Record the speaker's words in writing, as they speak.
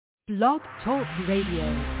Blog Talk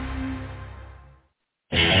Radio.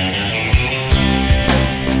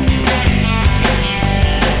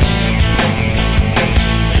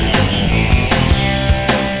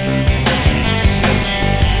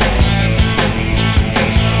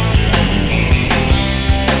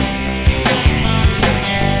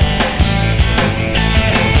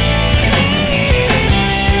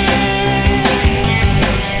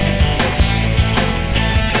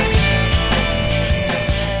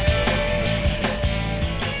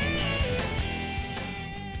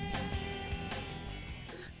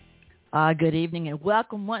 Good evening and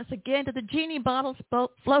welcome once again to the Genie Bottle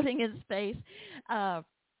Floating in Space,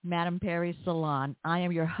 Madame Perry's Salon. I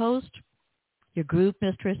am your host, your groove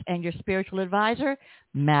mistress, and your spiritual advisor,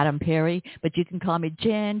 Madame Perry, but you can call me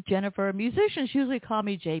Jen, Jennifer. Musicians usually call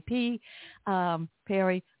me JP.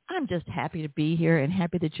 Perry, I'm just happy to be here and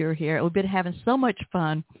happy that you're here. We've been having so much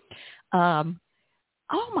fun. All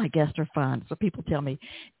my guests are fun, so people tell me.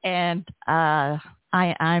 And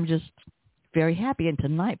I'm just very happy, and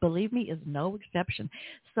tonight, believe me, is no exception.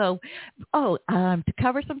 So, to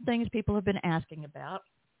cover some things people have been asking about,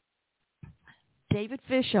 David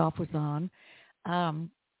Fricke was on. I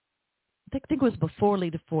think it was before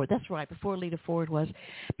Lita Ford. That's right, before Lita Ford was,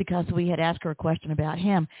 because we had asked her a question about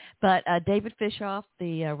him. But David Fricke,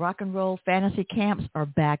 the rock and roll fantasy camps are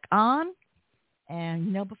back on. And,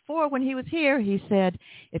 you know, before when he was here, he said,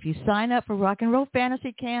 if you sign up for Rock and Roll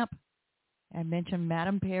Fantasy Camp and mention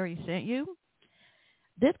Madame Perry sent you,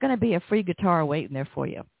 there's going to be a free guitar waiting there for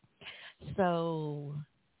you. So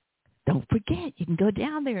don't forget, you can go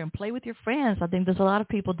down there and play with your friends. I think there's a lot of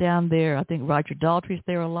people down there. I think Roger Daltrey's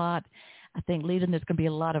there a lot. I think Lita, there's going to be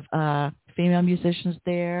a lot of female musicians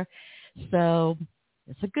there. So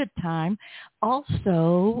it's a good time.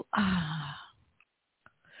 Also,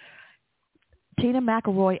 Tina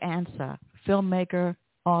McElroy Ansa, filmmaker,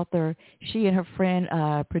 author, she and her friend,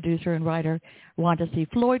 producer and writer, Wanda C.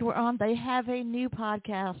 Floyd were on. They have a new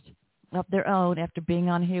podcast of their own after being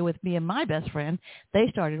on here with me and my best friend. They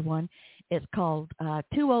started one. It's called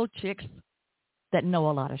Two Old Chicks That Know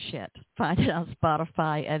a Lot of Shit. Find it on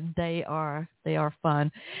Spotify, and they are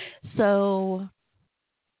fun. So,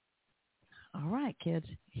 all right, kids,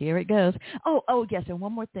 here it goes. Oh, yes, and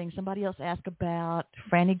one more thing. Somebody else asked about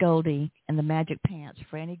Franny Goldie and the Magic Pants.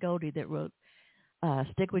 Franny Goldie that wrote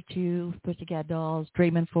Stick With You, Pussycat Dolls,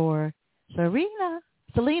 Dreamin' for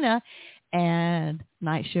Selena, and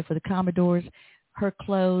Night Shift for the Commodores. Her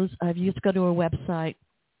clothes, if you just go to her website,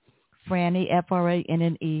 Franny,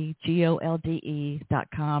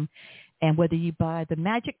 FranneGolde.com, and whether you buy the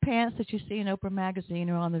Magic Pants that you see in Oprah Magazine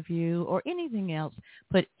or on The View or anything else,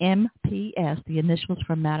 put MPS, the initials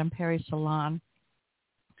from Madame Perry Salon,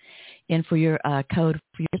 in for your code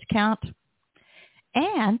for your discount,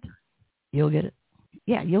 and you'll get it.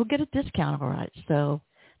 Yeah, you'll get a discount, all right. So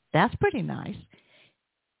that's pretty nice.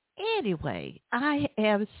 Anyway, I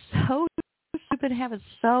have been having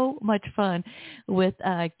so much fun with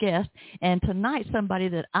guests, and tonight somebody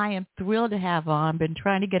that I am thrilled to have on, been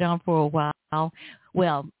trying to get on for a while.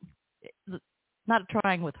 Well, not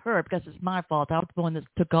trying with her because it's my fault. I was the one that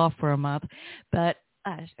took off for a month, but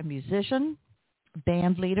a musician,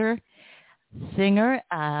 band leader, singer.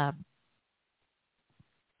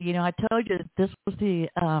 You know, I told you that this was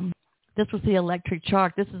the electric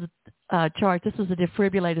chart. This is a chart. This is a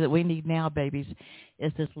defibrillator that we need now, babies.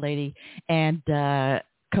 Is this lady, and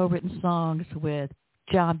co-written songs with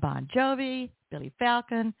John Bon Jovi, Billy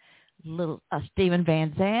Falcon, little Steven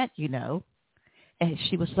Van Zandt. You know, and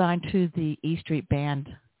she was signed to the E Street Band,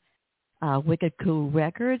 Wicked Cool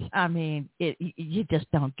Records. I mean, you just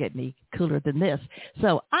don't get any cooler than this.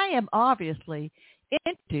 So I am obviously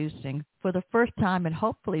introducing for the first time, and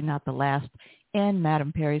hopefully not the last, in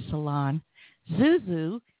Madame Perry's Salon,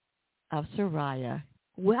 ZouZou of Soraia.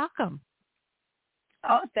 Welcome.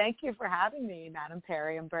 Oh, thank you for having me, Madame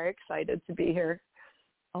Perry. I'm very excited to be here.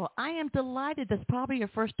 Oh, I am delighted. That's probably your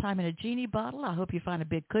first time in a genie bottle. I hope you find a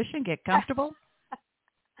big cushion, get comfortable.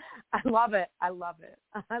 I love it. I love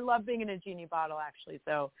being in a genie bottle, actually.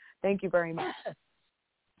 So thank you very much.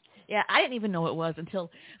 Yeah, I didn't even know it was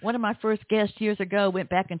until one of my first guests years ago went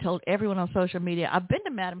back and told everyone on social media, I've been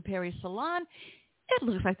to Madame Perry's Salon. It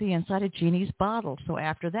looks like the inside of Genie's bottle. So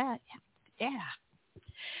after that, yeah.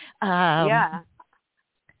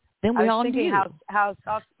 Then we all knew how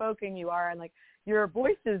soft-spoken you are, and like your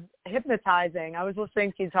voice is hypnotizing. I was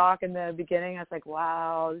listening to you talk in the beginning. I was like,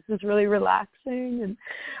 wow, this is really relaxing, and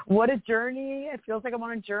what a journey. It feels like I'm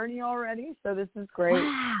on a journey already, so this is great.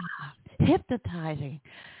 Wow, hypnotizing.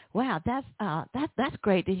 Wow, that's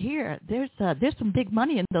great to hear. There's some big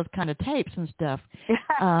money in those kind of tapes and stuff.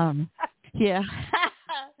 Yeah.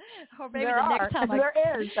 Or maybe there the are. next time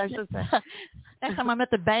There is, I should say. Next time I'm at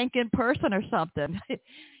the bank in person or something.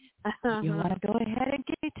 You want to go ahead and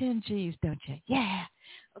give me 10 G's, don't you? Yeah.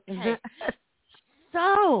 Okay.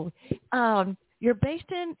 So, you're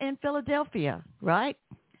based in Philadelphia, right?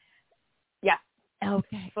 Yeah.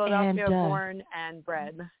 Okay. Philadelphia, born and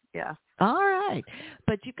bred. Yeah. All right.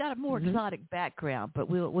 But you've got a more exotic background, but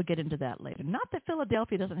we'll get into that later. Not that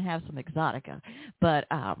Philadelphia doesn't have some exotica, but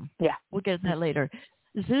we'll get into that later.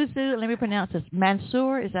 ZouZou, let me pronounce this,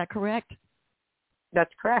 Mansour, is that correct?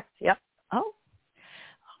 That's correct. Yep. Oh,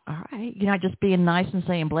 all right. You're not just being nice and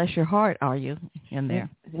saying bless your heart, are you, in there?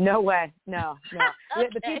 No way. No. Okay.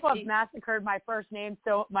 The people have massacred my first name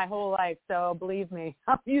my whole life, so believe me,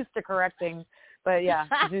 I'm used to correcting. But yeah,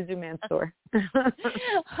 ZouZou Mansour.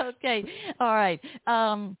 Okay. All right.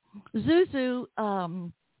 ZouZou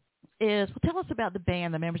tell us about the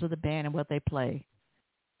band, the members of the band, and what they play.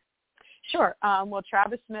 Sure. Well,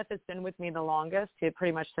 Travis Smith has been with me the longest,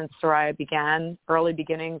 pretty much since Soraia began, early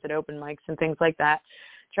beginnings at open mics and things like that.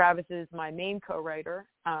 Travis is my main co-writer.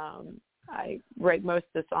 I write most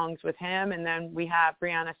of the songs with him. And then we have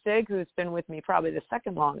Brianna Sig, who's been with me probably the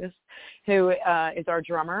second longest, who is our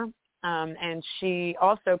drummer. And she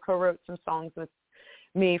also co-wrote some songs with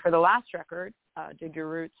me for the last record, Dig Your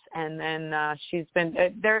Roots. And then she's been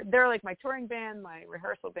they're like my touring band, my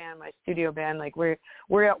rehearsal band, my studio band. Like we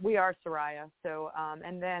are Soraia. So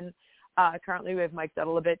and then currently we have Mike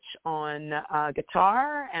Dudelovich on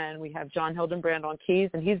guitar, and we have John Hildenbrand on keys,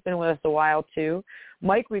 and he's been with us a while too.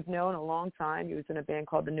 Mike we've known a long time. He was in a band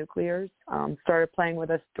called the Nuclears. Started playing with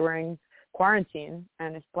us during quarantine,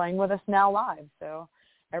 and is playing with us now live. So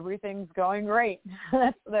everything's going great.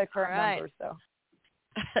 That's the current number. So.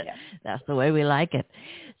 Yeah. That's the way we like it.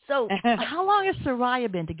 So how long has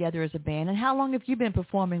Soraia been together as a band, and how long have you been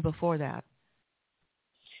performing before that?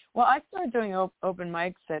 Well, I started doing open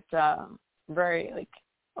mics at very like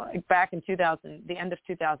back in 2000, the end of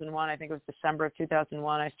 2001. I think it was December of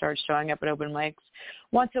 2001. I started showing up at open mics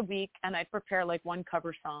once a week, and I'd prepare like one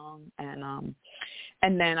cover song,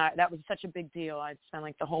 and then that was such a big deal. I'd spend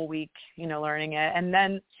like the whole week, learning it. And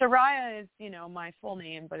then Soraia is, my full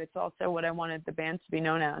name, but it's also what I wanted the band to be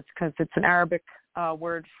known as, because it's an Arabic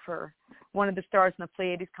word for one of the stars in the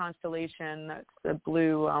Pleiades constellation. That's the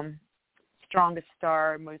blue, strongest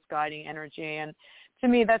star, most guiding energy. And to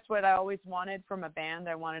me, that's what I always wanted from a band.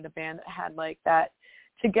 I wanted a band that had like that.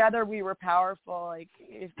 Together we were powerful. Like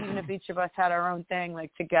even if each of us had our own thing,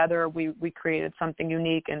 like together we created something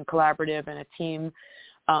unique and collaborative, and a team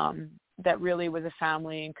that really was a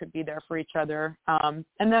family and could be there for each other. And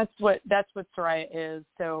that's what Soraia is.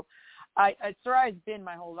 So Soraia's been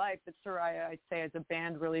my whole life, but Soraia, I'd say, as a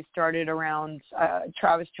band really started around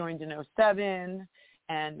Travis joined in 2007,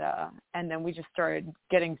 and then we just started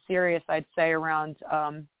getting serious, I'd say, around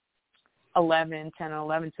 10 and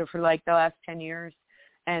 11. So for like the last 10 years.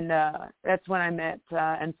 And that's when I met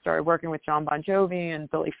and started working with John Bon Jovi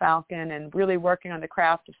and Billy Falcon, and really working on the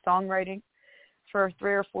craft of songwriting for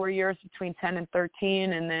 3 or 4 years between 10 and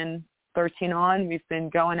 13. And then 13 on, we've been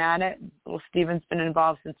going at it. Little Steven's been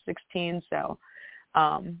involved since 16. So,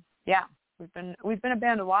 we've been a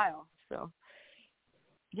band a while. So,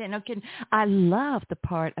 yeah, no kidding. I love the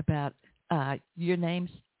part about your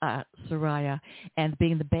name's Soraia, and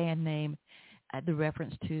being the band name, the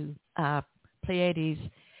reference to Pleiades.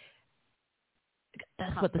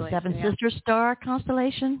 That's what the Seven Sister Star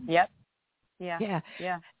constellation. Yep. Yeah.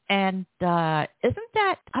 And isn't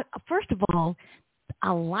that first of all,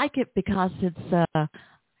 I like it because it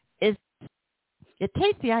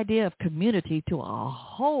takes the idea of community to a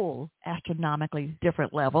whole astronomically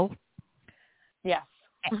different level. Yes.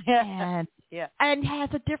 And has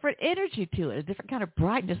a different energy to it, a different kind of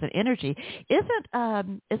brightness and energy.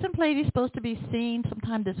 Isn't Pleiades supposed to be seen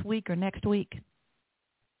sometime this week or next week?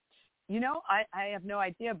 I have no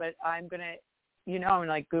idea, but I'm going to, I'm going to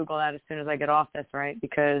like Google that as soon as I get off this, right?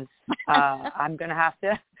 Because I'm going to have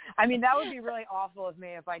to, that would be really awful of me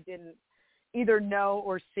if I didn't either know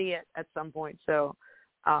or see it at some point. So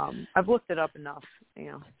I've looked it up enough,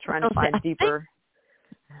 trying to find deeper.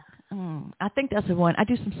 I think that's the one. I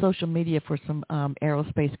do some social media for some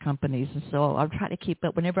aerospace companies, and so I'm trying to keep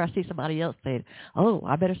up. Whenever I see somebody else say, "Oh,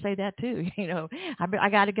 I better say that too," I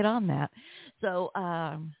got to get on that. So,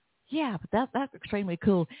 but that's extremely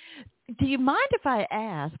cool. Do you mind if I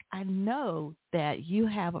ask? I know that you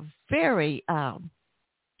have a very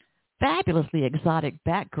fabulously exotic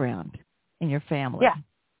background in your family. Yeah.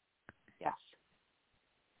 Yes.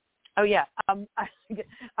 Oh yeah.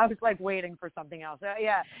 I was like waiting for something else.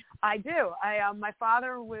 Yeah, I do. My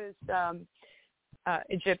father was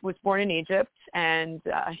was born in Egypt, and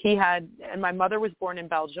my mother was born in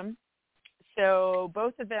Belgium. So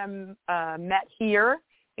both of them met here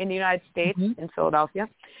in the United States, in Philadelphia.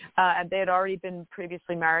 And they had already been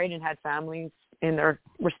previously married and had families in their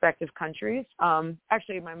respective countries.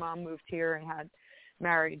 Actually, my mom moved here and had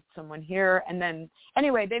married someone here. And then,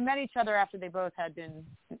 anyway, they met each other after they both had been,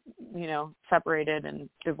 separated and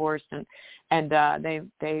divorced. And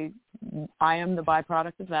I am the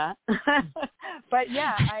byproduct of that. But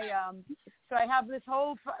yeah, so I have this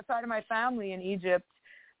whole side of my family in Egypt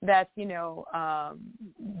that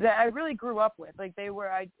that I really grew up with. Like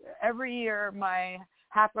every year my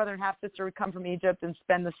half brother and half sister would come from Egypt and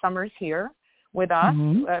spend the summers here with us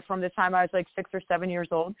from the time I was like 6 or 7 years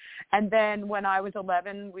old. And then when I was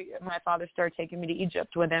 11, my father started taking me to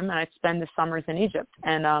Egypt with him, and I'd spend the summers in Egypt.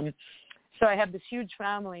 And so I have this huge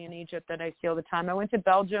family in Egypt that I see all the time. I went to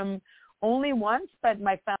Belgium only once, but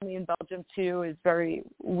my family in Belgium too is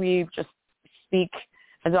we just speak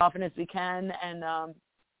as often as we can. And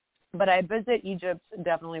but I visit Egypt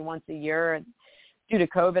definitely once a year. And due to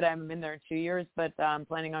COVID, I'm in there 2 years, but I'm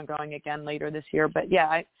planning on going again later this year. But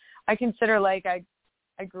yeah, I consider like I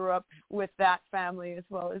grew up with that family as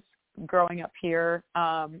well as growing up here.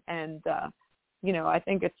 I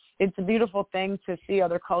think it's a beautiful thing to see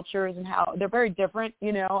other cultures and how they're very different,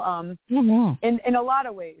 in a lot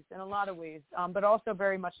of ways, but also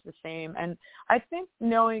very much the same. And I think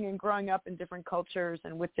knowing and growing up in different cultures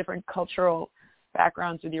and with different cultural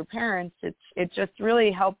backgrounds with your parents, it just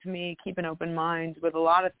really helped me keep an open mind with a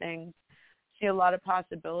lot of things, see a lot of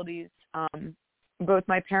possibilities. Both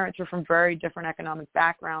my parents were from very different economic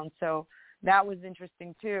backgrounds, so that was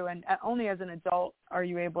interesting too. And only as an adult are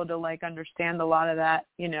you able to like understand a lot of that.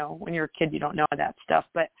 When you're a kid, you don't know that stuff.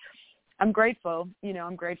 But I'm grateful.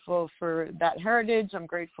 I'm grateful for that heritage. I'm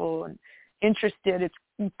grateful and interested. It's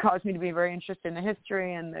caused me to be very interested in the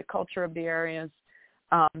history and the culture of the areas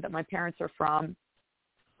that my parents are from.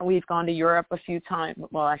 We've gone to Europe a few times.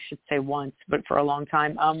 Well, I should say once, but for a long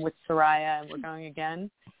time with Soraia, and we're going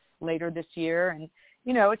again later this year. And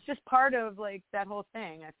it's just part of like that whole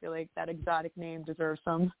thing. I feel like that exotic name deserves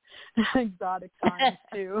some exotic times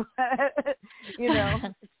too.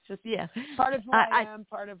 It's just part of who I am,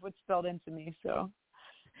 part of what's spelled into me. So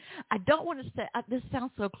I don't want to say this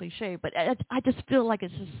sounds so cliche, but I just feel like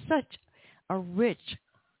it's just such a rich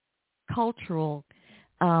cultural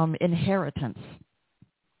inheritance.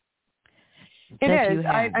 It is.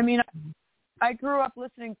 I mean, I grew up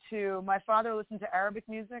my father listened to Arabic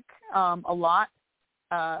music a lot.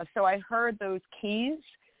 So I heard those keys,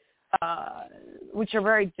 which are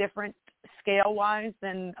very different scale-wise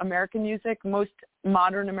than American music, most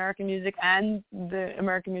modern American music and the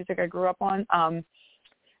American music I grew up on.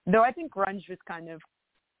 Though I think grunge was kind of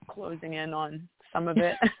closing in on some of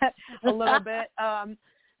it a little bit.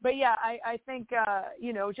 But yeah, I think,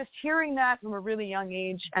 just hearing that from a really young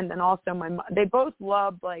age, and then also they both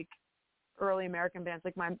loved like early American bands.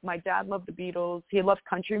 Like my dad loved the Beatles. He loved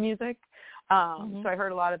country music. So I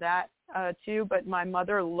heard a lot of that too. But my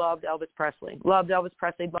mother loved Elvis Presley. Loved like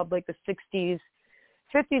the 50s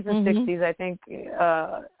and 60s, I think,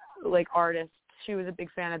 like artists. She was a big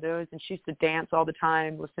fan of those, and she used to dance all the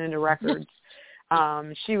time, listening to records.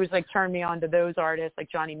 She was like turned me on to those artists like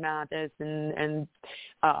Johnny Mathis and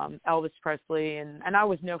Elvis Presley, and I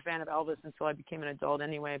was no fan of Elvis until I became an adult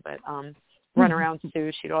anyway. But Run Around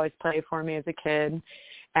Sue, she'd always play for me as a kid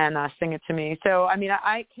and sing it to me. So I mean,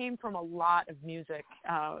 I came from a lot of music,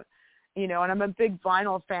 and I'm a big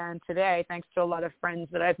vinyl fan today, thanks to a lot of friends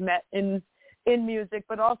that I've met in music,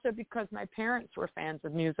 but also because my parents were fans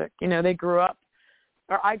of music. I grew up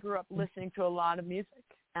listening to a lot of music.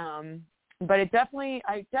 But I definitely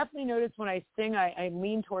noticed when I sing, I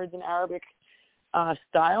lean towards an Arabic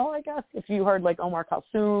style, I guess. If you heard like Omar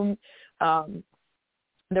Kulthum,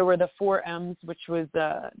 there were the 4 M's, which was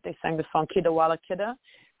they sang the song Kida Wala Kida,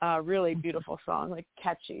 really beautiful song, like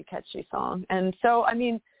catchy song. And so, I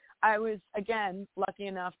mean, I was, again, lucky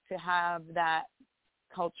enough to have that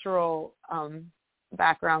cultural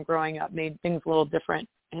background growing up, made things a little different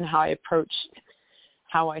in how I approached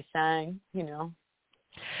how I sang, Well,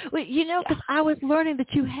 because I was learning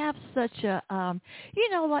that you have such a,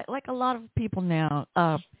 like a lot of people now,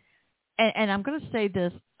 and I'm going to say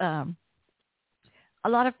this, a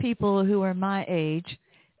lot of people who are my age,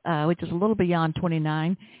 which is a little beyond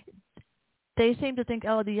 29, they seem to think,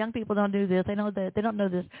 oh, the young people don't do this, they don't know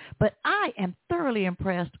this. But I am thoroughly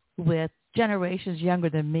impressed with generations younger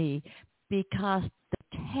than me because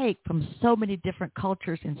they take from so many different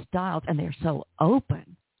cultures and styles, and they're so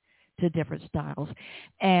open to different styles,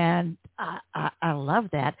 and I love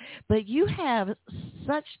that. But you have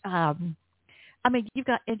such, you've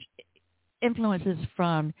got influences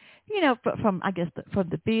from, from I guess from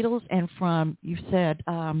the Beatles and from, you said,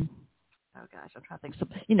 oh gosh, I'm trying to think. So,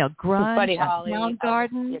 grunge, Buddy Holly,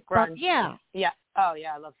 Soundgarden. grunge. Yeah. Oh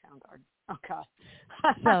yeah, I love Soundgarden. Oh God.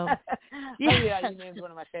 So, yeah. Oh yeah, you named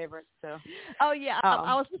one of my favorites. So. Oh yeah,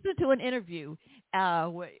 I was listening to an interview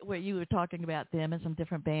where you were talking about them and some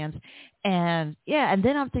different bands, and and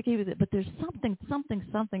then I'm thinking, but there's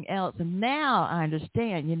something else, and now I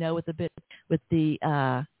understand, with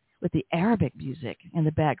the Arabic music in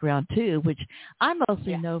the background too, which I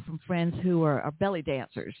mostly know from friends who are belly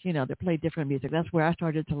dancers. They play different music. That's where I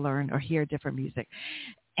started to learn or hear different music,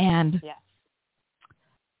 and. Yes.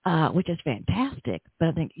 Which is fantastic. But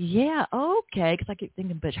I think, okay, because I keep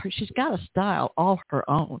thinking, but she's got a style all her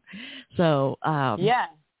own. So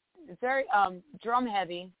it's very drum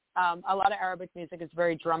heavy. A lot of Arabic music is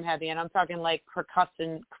very drum heavy, and I'm talking like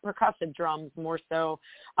percussive drums more so.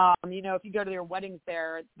 If you go to their weddings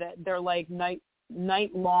there, they're like night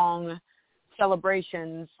long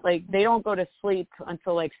celebrations. Like they don't go to sleep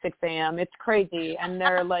until like 6 a.m. It's crazy, and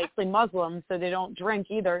they're like Muslims, so they don't drink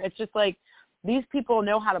either. It's just like. These people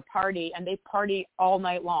know how to party, and they party all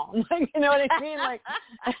night long. Like, you know what I mean? Like,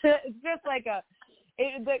 it's just like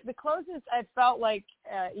the closest I felt like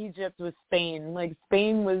Egypt was Spain. Like,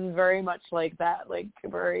 Spain was very much like that, like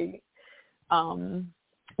very,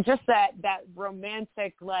 just that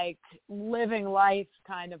romantic, like living life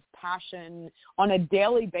kind of passion on a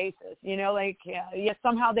daily basis.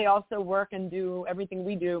 Somehow they also work and do everything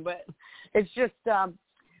we do, but it's just.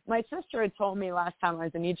 My sister had told me last time I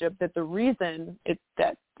was in Egypt that the reason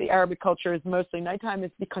that the Arabic culture is mostly nighttime is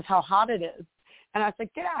because how hot it is. And I was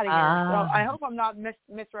like, get out of here. So I hope I'm not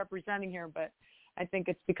misrepresenting here, but I think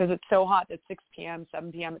it's because it's so hot that 6 p.m.,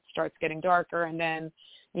 7 p.m. it starts getting darker, and then,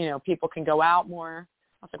 people can go out more.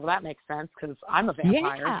 I was like, well, that makes sense because I'm a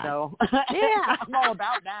vampire, so I'm all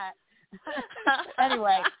about that.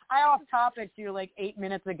 Anyway, I off topic you like 8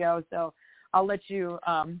 minutes ago, so I'll let you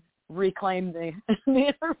reclaim the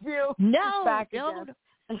interview. No,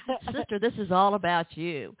 sister, this is all about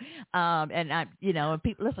you. And I, and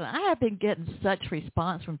people, listen, I have been getting such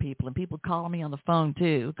response from people, and people calling me on the phone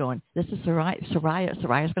too, going, "This is Soraia.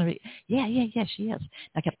 Soraia's going to be, yeah, she is."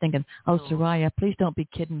 I kept thinking, "Oh, Soraia, please don't be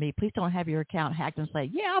kidding me. Please don't have your account hacked and say,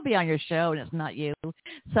 yeah, I'll be on your show, and it's not you."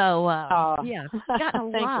 So,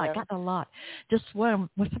 gotten a lot. Just when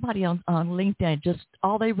somebody on LinkedIn, just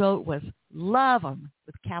all they wrote was "love them"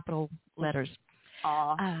 with capital letters.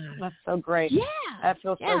 That's so great. Yeah. That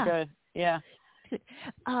feels so good. Yeah.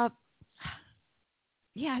 I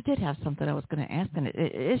did have something I was going to ask, and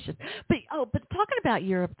it's just, but talking about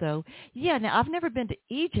Europe though, now I've never been to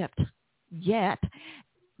Egypt yet,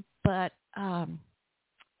 but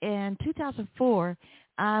in 2004,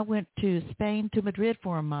 I went to Spain, to Madrid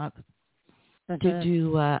for a month to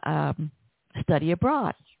do study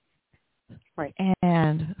abroad. Right.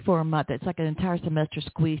 And for a month, it's like an entire semester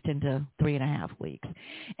squeezed into 3.5 weeks.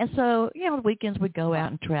 And so, the weekends we'd go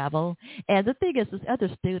out and travel. And the thing is other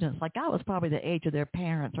students, like I was probably the age of their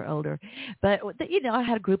parents or older, but, I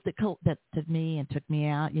had a group that took me and took me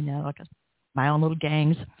out, like my own little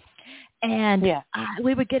gangs. And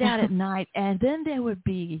we would get out at night, and then there would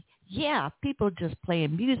be, people just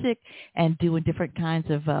playing music and doing different kinds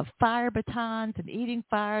of fire batons and eating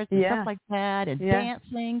fires and stuff like that, and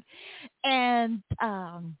dancing. And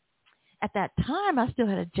at that time, I still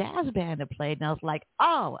had a jazz band that played, and I was like,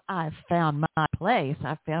 oh, I found my place.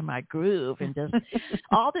 I found my groove. And just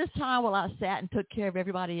all this time while I sat and took care of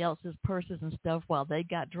everybody else's purses and stuff while they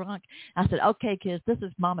got drunk, I said, okay, kids, this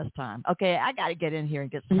is mama's time. Okay, I got to get in here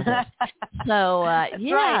and get some of this. So,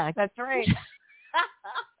 That's right.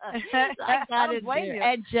 I got in there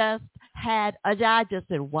and just had, I just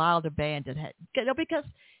did wild abandon, because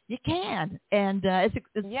you can. And it's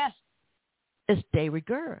de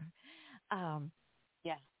rigueur. And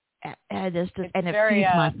it's just, and it feeds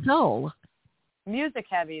my soul. Music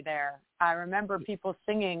heavy there. I remember people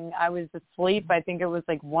singing. I was asleep. I think it was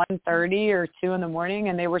like 1:30 or 2 in the morning,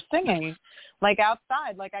 and they were singing like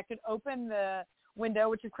outside. Like I could open the window,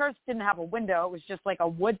 which of course didn't have a window. It was just like a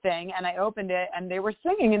wood thing, and I opened it, and they were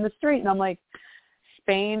singing in the street, and I'm like,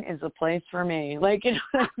 Spain is a place for me. Like, you know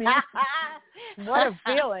what I mean? What a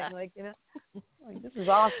feeling. Like, like this is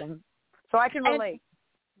awesome. So I can relate.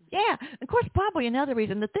 Yeah, of course, probably another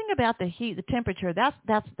reason. The thing about the heat, the temperature, that's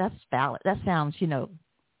valid. That sounds,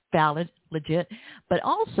 valid, legit. But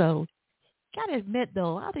also, got to admit, though,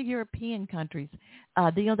 a lot of European countries,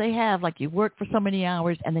 they have, like, you work for so many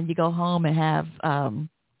hours, and then you go home and have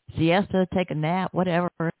siesta, take a nap, whatever,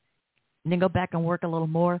 and then go back and work a little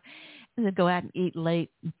more, and then go out and eat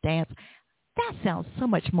late and dance. That sounds so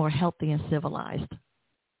much more healthy and civilized.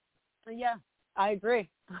 Yeah, I agree.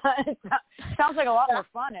 It sounds like a lot more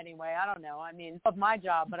fun anyway. I don't know. I mean, it's my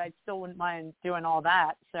job, but I still wouldn't mind doing all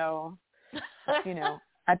that. So,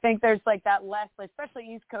 I think there's like that less,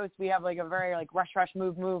 especially East Coast, we have like a very like rush,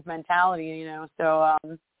 move mentality, So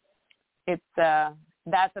it's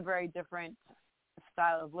that's a very different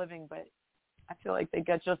style of living, but I feel like they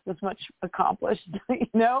get just as much accomplished,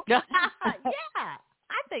 Yeah, I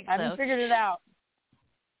think so. I haven't figured it out.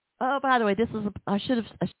 Oh, by the way, I should have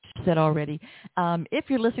said already. If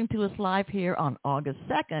you're listening to us live here on August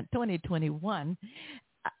 2nd, 2021,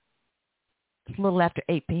 it's a little after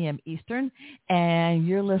 8 p.m. Eastern, and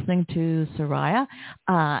you're listening to Soraia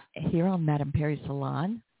here on Madame Perry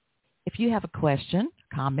Salon. If you have a question,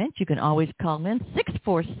 comment, you can always call in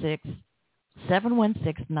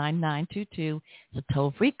 646-716-9922. It's a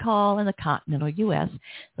toll-free call in the continental U.S.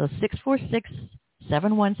 So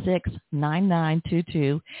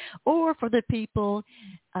 646-716-9922. Or for the people,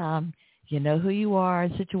 you know who you are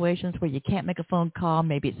in situations where you can't make a phone call.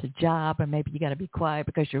 Maybe it's a job, or maybe you got to be quiet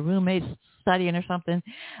because your roommate's studying or something.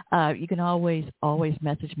 You can always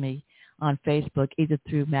message me on Facebook, either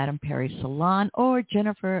through Madame Perry Salon or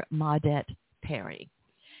Jennifer Maudette Perry.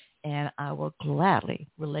 And I will gladly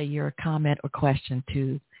relay your comment or question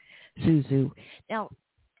to ZouZou. Now,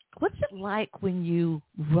 what's it like when you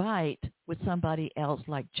write with somebody else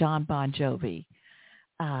like John Bon Jovi?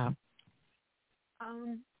 Well,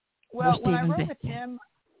 when I wrote with him,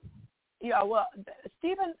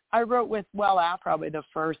 Steven, I wrote with probably the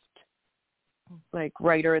first like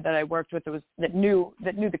writer that I worked with that knew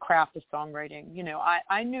the craft of songwriting.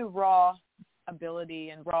 I knew raw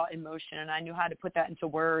ability and raw emotion, and I knew how to put that into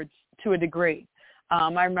words to a degree.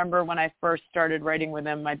 I remember when I first started writing with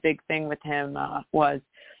him, my big thing with him was,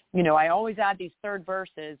 I always add these third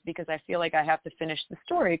verses because I feel like I have to finish the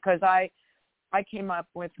story, because I came up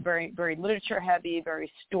with very, very literature heavy, very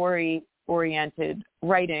story oriented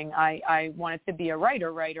writing. I wanted to be a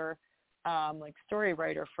writer, like story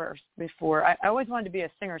writer first before. I always wanted to be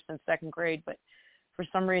a singer since second grade, but for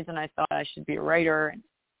some reason I thought I should be a writer.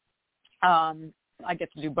 I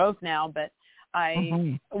get to do both now, but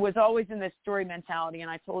I was always in this story mentality,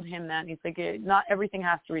 and I told him that, and he's like, not everything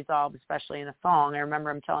has to resolve, especially in a song. I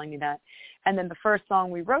remember him telling me that. And then the first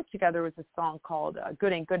song we wrote together was a song called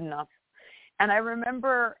Good Ain't Good Enough. And I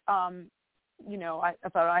remember, I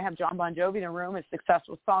thought I have John Bon Jovi in the room, a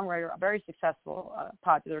successful songwriter, a very successful,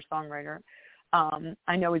 popular songwriter.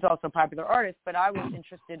 I know he's also a popular artist, but I was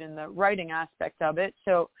interested in the writing aspect of it.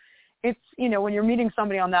 So it's, when you're meeting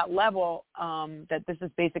somebody on that level, that this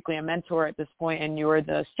is basically a mentor at this point and you're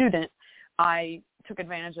the student, I took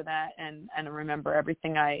advantage of that. And I remember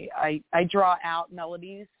everything. I draw out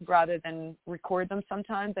melodies rather than record them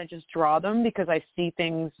sometimes. I just draw them because I see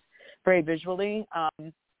things very visually.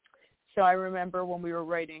 So I remember when we were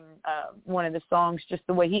writing one of the songs, just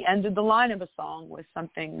the way he ended the line of a song was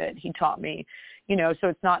something that he taught me, so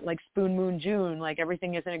it's not like Spoon Moon June, like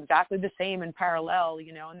everything isn't exactly the same in parallel,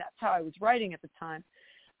 and that's how I was writing at the time.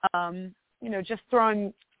 Just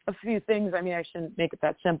throwing a few things. I mean, I shouldn't make it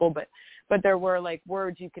that simple, but there were like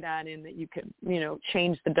words you could add in that you could,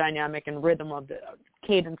 change the dynamic and rhythm of the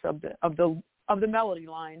cadence of the melody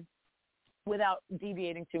line without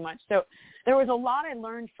deviating too much. So there was a lot I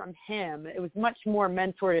learned from him. It was much more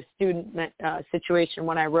mentor to student situation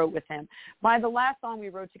when I wrote with him. By the last song we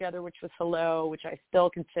wrote together, which was Hello, which I still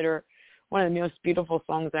consider one of the most beautiful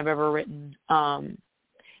songs I've ever written.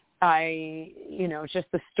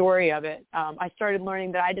 Just the story of it. I started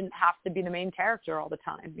learning that I didn't have to be the main character all the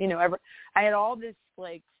time. I had all this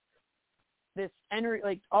this energy,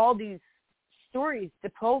 like all these stories to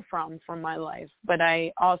pull from my life, but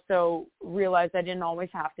I also realized I didn't always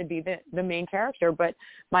have to be the main character, but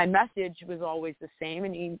my message was always the same,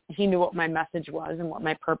 and he knew what my message was and what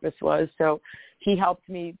my purpose was, so he helped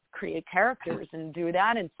me create characters and do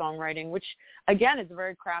that in songwriting, which again is a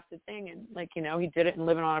very crafted thing, and he did it in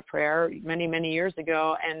Living on a Prayer many, many years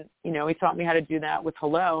ago, and he taught me how to do that with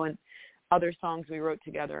Hello and other songs we wrote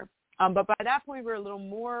together. But by that point we were a little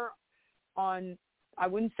more on, I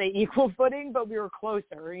wouldn't say equal footing, but we were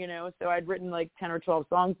closer, so I'd written like 10 or 12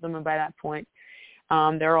 songs with them, and by that point,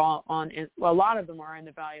 they're all a lot of them are in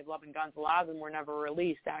the Valley of Love and Guns. A lot of them were never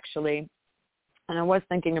released, actually. And I was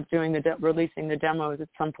thinking of doing releasing the demos at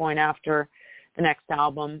some point after the next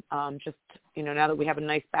album, now that we have a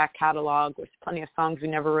nice back catalog with plenty of songs we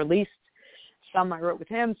never released. Some I wrote with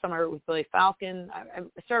him, some I wrote with Billy Falcon. I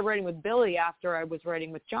started writing with Billy after I was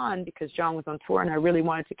writing with John because John was on tour, and I really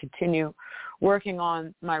wanted to continue working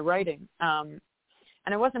on my writing. And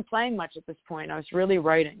I wasn't playing much at this point. I was really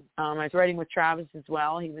writing. I was writing with Travis as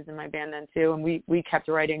well. He was in my band then too, and we kept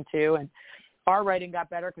writing too. And our writing got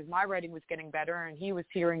better because my writing was getting better, and he was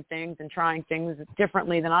hearing things and trying things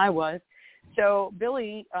differently than I was. So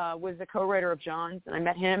Billy was a co-writer of John's, and I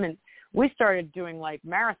met him, and we started doing like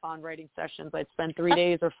marathon writing sessions. I'd spend 3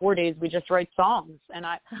 days or 4 days. We just write songs, and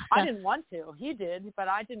I didn't want to. He did, but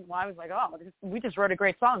I didn't. I was like, oh, we just wrote a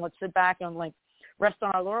great song. Let's sit back and like rest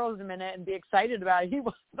on our laurels a minute and be excited about it. He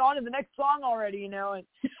was on to the next song already, you know. And,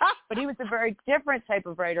 but he was a very different type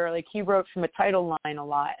of writer. Like he wrote from a title line a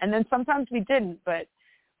lot, and then sometimes we didn't. But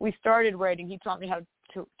we started writing. He taught me how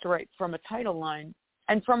to write from a title line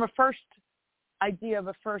and from a first idea of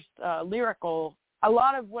a first lyrical. A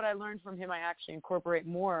lot of what I learned from him, I actually incorporate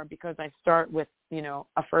more because I start with, you know,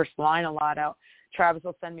 a first line a lot out. Travis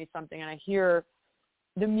will send me something and I hear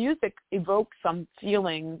the music evoke some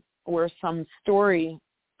feeling or some story,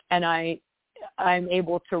 and I'm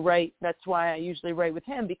able to write. That's why I usually write with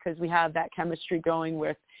him, because we have that chemistry going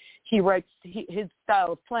with he writes, his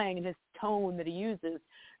style of playing and his tone that he uses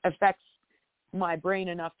affects my brain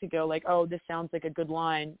enough to go like, oh, this sounds like a good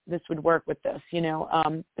line. This would work with this, you know.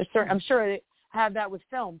 I'm sure they have that with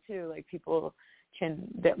film too. Like people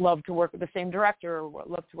that love to work with the same director or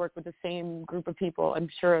love to work with the same group of people. I'm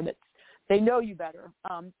sure that they know you better.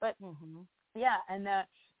 Yeah. And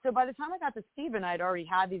so by the time I got to Steven, I'd already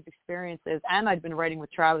had these experiences, and I'd been writing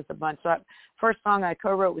with Travis a bunch. So first song I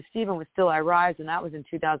co-wrote with Steven was Still I Rise, and that was in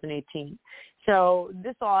 2018. So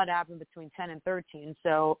this all had happened between 10 and 13.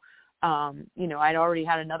 So you know, I'd already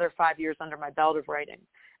had another 5 years under my belt of writing.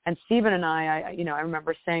 And Steven and I you know, I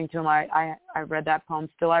remember saying to him, I read that poem,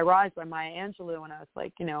 Still I Rise by Maya Angelou, and I was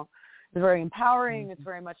like, you know, it's very empowering. It's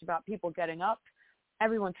very much about people getting up.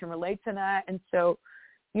 Everyone can relate to that. And so,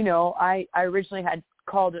 you know, I originally had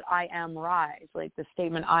called it I Am Rise, like the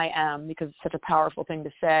statement I am, because it's such a powerful thing to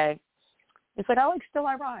say. It's like, I like Still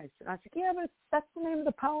I Rise. And I was like, yeah, but that's the name of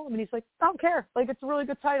the poem. And he's like, I don't care. Like, it's a really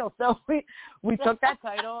good title. So we took that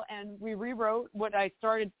title and we rewrote what I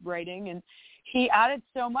started writing. And he added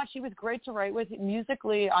so much. He was great to write with.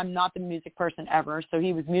 Musically, I'm not the music person ever. So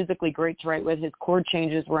he was musically great to write with. His chord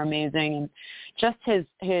changes were amazing. And just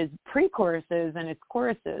his pre-choruses and his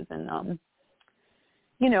choruses. And,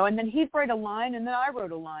 you know, and then he'd write a line, and then I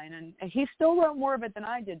wrote a line, and he still wrote more of it than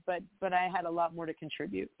I did, but I had a lot more to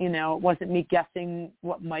contribute. You know, it wasn't me guessing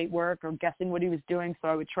what might work or guessing what he was doing, so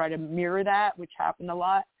I would try to mirror that, which happened a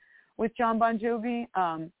lot with John Bon Jovi.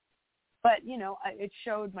 But you know, it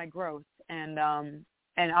showed my growth, and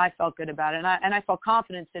I felt good about it, and I felt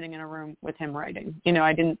confident sitting in a room with him writing. You know,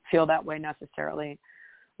 I didn't feel that way necessarily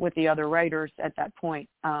with the other writers at that point.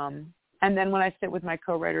 And then when I sit with my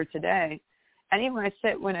co-writer today. And even when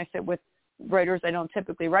I sit with writers I don't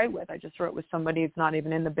typically write with, I just wrote with somebody who's not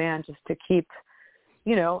even in the band, just to keep,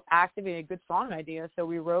 you know, activating a good song idea. So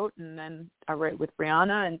we wrote, and then I write with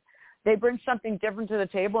Brianna, and they bring something different to the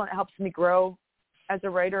table, and it helps me grow as a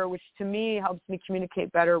writer, which to me helps me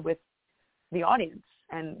communicate better with the audience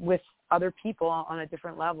and with other people on a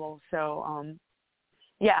different level. So,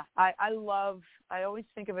 yeah, I always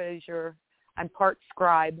think of it as I'm part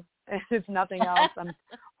scribe. If nothing else, I'm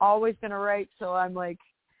always going to write. So I'm like,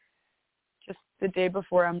 just the day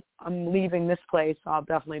before I'm leaving this place, I'll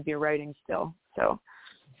definitely be writing still. So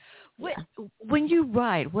when you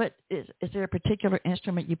write, is there a particular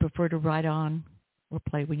instrument you prefer to write on or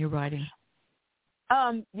play when you're writing?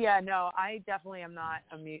 Yeah, no, I definitely am not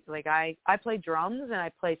like I play drums and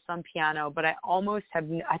I play some piano, but I almost have,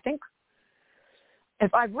 I think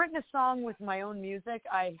if I've written a song with my own music,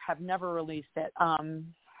 I have never released it.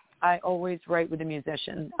 I always write with a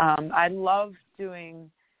musician. I love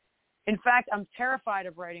doing, in fact, I'm terrified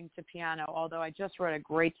of writing to piano, although I just wrote a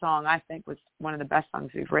great song, I think was one of the best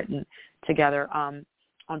songs we've written together on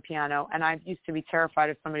piano. And I used to be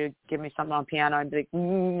terrified if somebody would give me something on piano. I'd be like,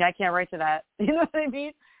 I can't write to that. You know what I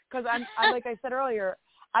mean? Because I'm like I said earlier,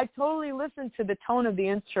 I totally listen to the tone of the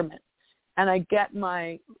instrument. And I get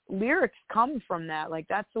my lyrics come from that. Like,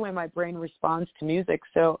 that's the way my brain responds to music.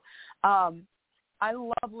 So, I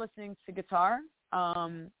love listening to guitar.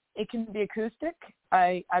 It can be acoustic.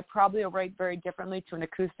 I probably will write very differently to an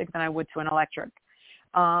acoustic than I would to an electric.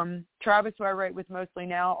 Travis, who I write with mostly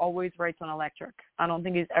now, always writes on electric. I don't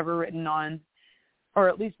think he's ever written on, or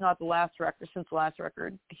at least not the last record. Since the last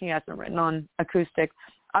record, he hasn't written on acoustic.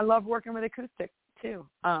 I love working with acoustic too.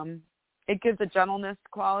 It gives a gentleness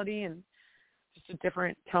quality and just a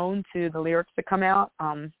different tone to the lyrics that come out.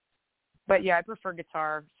 But yeah, I prefer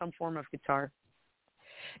guitar, some form of guitar.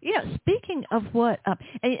 Yeah, speaking of what,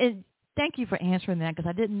 and thank you for answering that, because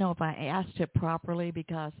I didn't know if I asked it properly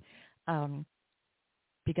because I'm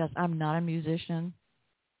not a musician.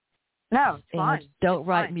 No, it's fine. I don't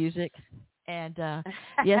write music. And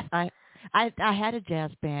yes, I had a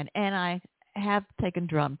jazz band, and I have taken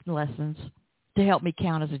drum lessons to help me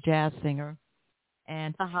count as a jazz singer.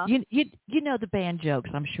 And you know the band jokes,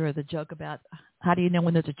 I'm sure, the joke about how do you know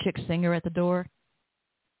when there's a chick singer at the door?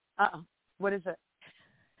 What is it?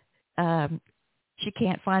 She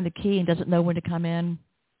can't find the key and doesn't know when to come in.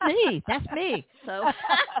 Me, that's me. So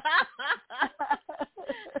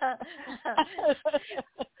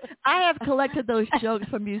I have collected those jokes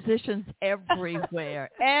from musicians everywhere.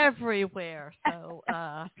 So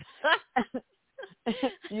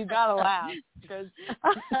you gotta laugh. Because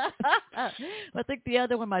I think the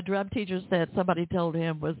other one my drum teacher said somebody told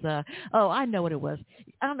him was, I know what it was.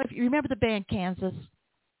 I don't know if you remember the band Kansas.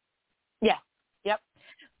 Yeah. Yep.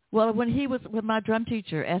 Well, when my drum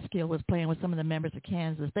teacher, Eskiel, was playing with some of the members of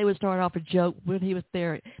Kansas, they would start off a joke when he was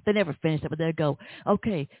there. They never finished it, but they'd go,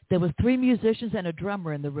 okay, there was 3 musicians and a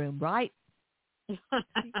drummer in the room, right?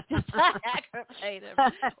 Just aggravate him.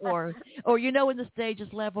 Or when the stage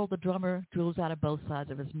is level, the drummer drools out of both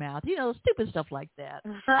sides of his mouth. Stupid stuff like that.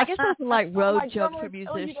 I guess those are like road jokes for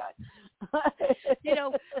musicians.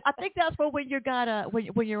 I think that's for when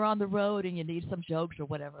when you're on the road and you need some jokes or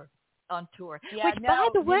whatever on tour. Yeah, Which, by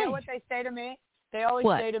the way, you know what they say to me? They always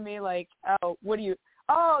say to me, like, you're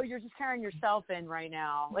just carrying yourself in right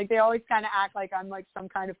now. Like, they always kind of act like I'm like some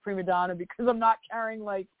kind of prima donna because I'm not carrying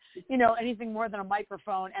like, anything more than a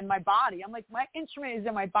microphone and my body. I'm like, my instrument is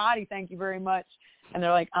in my body, thank you very much. And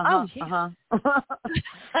they're like,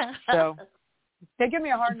 So they give me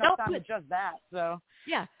a hard enough time with just that. So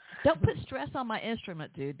yeah, don't put stress on my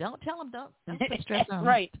instrument, dude. Don't tell them don't put stress on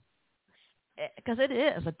right. Because it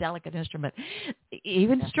is a delicate instrument.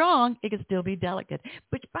 Even strong, it can still be delicate.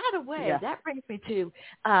 But by the way, that brings me to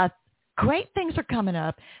great things are coming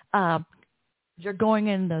up. You're going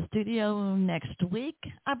in the studio next week,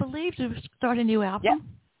 I believe, to start a new album.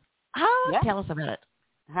 Yeah. Tell us about it.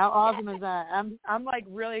 How awesome is that? I'm like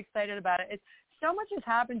really excited about it. It's so much has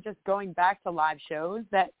happened just going back to live shows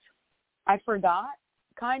that I forgot.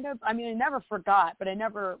 Kind of. I mean, I never forgot, but I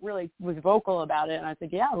never really was vocal about it. And I said,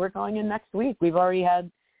 yeah, we're going in next week. I've already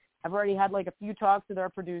had like a few talks with our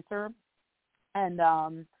producer and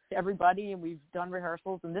everybody, and we've done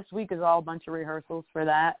rehearsals. And this week is all a bunch of rehearsals for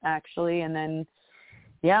that, actually. And then,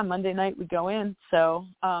 Monday night we go in. So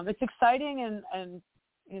it's exciting and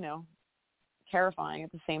terrifying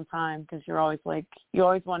at the same time because you always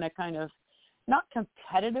want to kind of not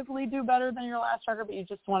competitively do better than your last record, but you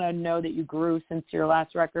just want to know that you grew since your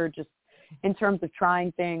last record, just in terms of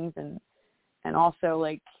trying things and also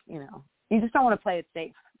like, you just don't want to play it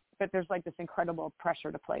safe. But there's like this incredible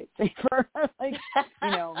pressure to play it safer, like,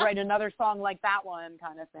 write another song like that one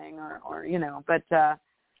kind of thing or but I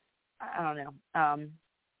don't know.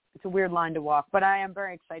 It's a weird line to walk, but I am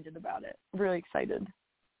very excited about it. Really excited.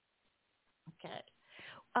 Okay.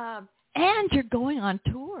 And you're going on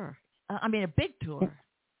tour. A big tour.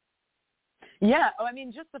 Yeah. I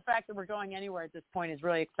mean, just the fact that we're going anywhere at this point is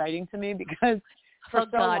really exciting to me because for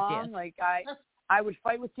long, like I would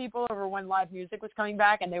fight with people over when live music was coming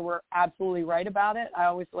back, and they were absolutely right about it. I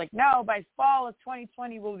always like, no, by fall of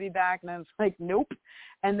 2020 we'll be back, and I was like, nope.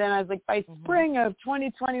 And then I was like, by spring of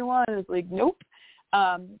 2021, I was like, nope.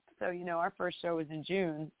 So our first show was in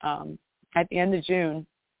June, at the end of June,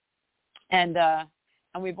 and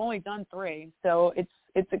we've only done 3, so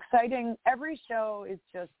it's exciting. Every show is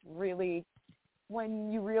just really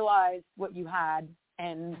when you realize what you had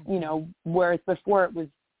and, whereas before it was,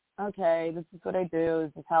 okay, this is what I do.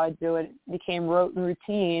 This is how I do it. It became rote and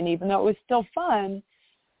routine, even though it was still fun.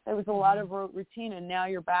 There was a lot of rote routine, and now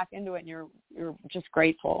you're back into it, and you're just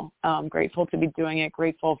grateful. Grateful to be doing it,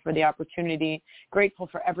 grateful for the opportunity, grateful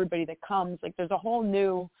for everybody that comes. Like there's a whole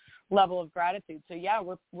new level of gratitude.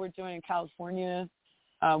 So, we're doing in California,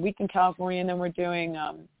 a week in California, and then we're doing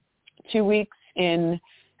 2 weeks in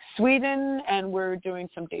Sweden, and we're doing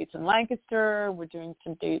some dates in Lancaster. We're doing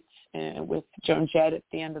some dates with Joan Jett at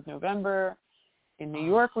the end of November. In New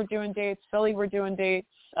York, we're doing dates. Philly, we're doing dates.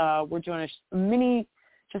 We're doing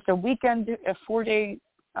a weekend, a 4-day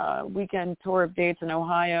weekend tour of dates in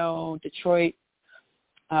Ohio, Detroit,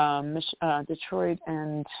 Detroit,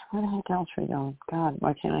 and where the heck else are we going? God,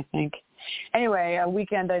 why can't I think? Anyway, a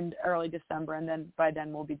weekend in early December, and then by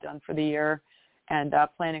then we'll be done for the year and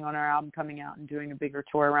planning on our album coming out and doing a bigger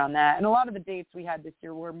tour around that. And a lot of the dates we had this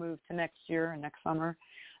year were moved to next year and next summer.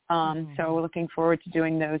 So we're looking forward to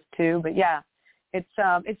doing those too. But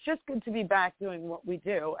it's just good to be back doing what we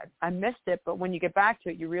do. I missed it, but when you get back to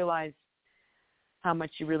it, you realize how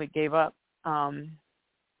much you really gave up. And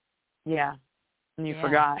you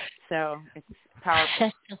forgot. So it's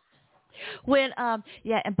powerful. When and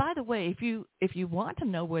by the way, if you want to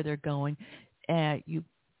know where they're going, you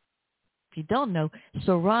if you don't know,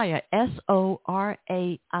 Soraia, Soraia.com.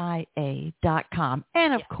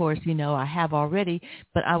 And, of course, you know, I have already,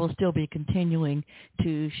 but I will still be continuing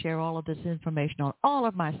to share all of this information on all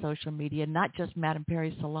of my social media, not just Madam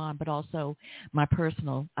Perry Salon, but also my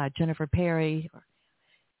personal Jennifer Perry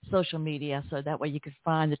social media, so that way you can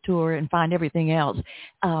find the tour and find everything else.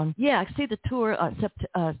 I see the tour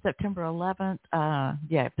September 11th,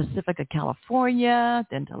 Pacifica, California,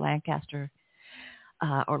 then to Lancaster,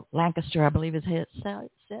 I believe is set.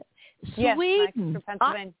 Yes, Sweden,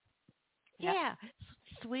 Pennsylvania.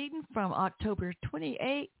 Sweden from October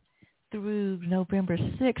 28th through November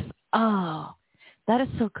 6th. Oh, that is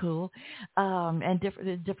so cool. And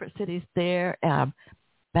different cities there.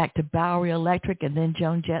 Back to Bowery Electric and then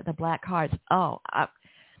Joan Jett, the Black Hearts. Oh,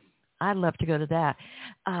 I'd love to go to that.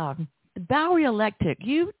 Bowery Electric,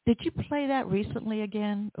 did you play that recently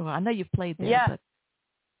again? Well, I know you've played there. Yeah, but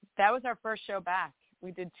that was our first show back.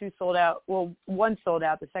 We did 2 sold out. Well, 1 sold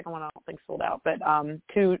out. The second one I don't think sold out, but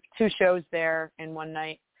two shows there in one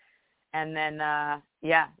night. And then,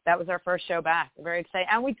 that was our first show back. Very exciting.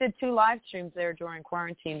 And we did 2 live streams there during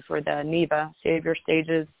quarantine for the NEVA, Save Your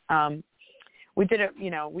Stages. We did it,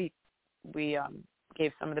 you know, we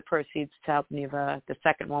gave some of the proceeds to help NEVA. The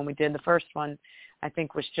second one we did. The first one, I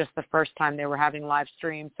think, was just the first time they were having live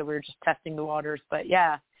streams, so we were just testing the waters. But,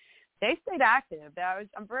 yeah, they stayed active.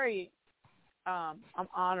 I'm very I'm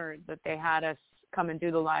honored that they had us come and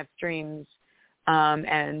do the live streams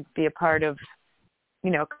and be a part of,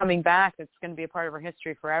 you know, coming back. It's going to be a part of our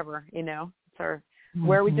history forever, you know. It's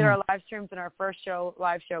where we did our live streams in our first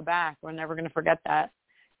live show back. We're never going to forget that.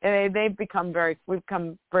 We've become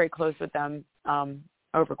very close with them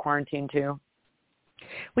over quarantine too.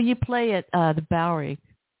 When you play at the Bowery,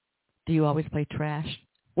 do you always play trash?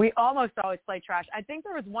 We almost always play trash. I think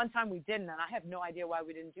there was one time we didn't, and I have no idea why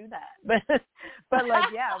we didn't do that. But like,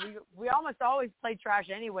 yeah, we almost always play trash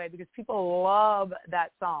anyway because people love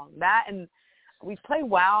that song. That, and we play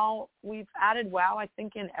WoW. We've added WoW, I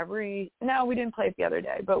think, no, we didn't play it the other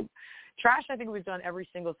day, but trash, I think we've done every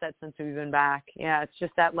single set since we've been back. Yeah, it's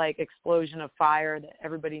just that like explosion of fire that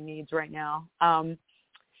everybody needs right now. But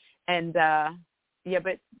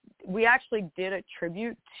we actually did a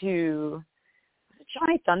tribute to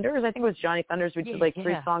Johnny Thunders. I think it was Johnny Thunders. We did like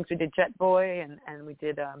 3 songs. We did Jet Boy and we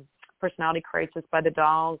did Personality Crisis by the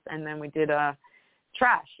Dolls, and then we did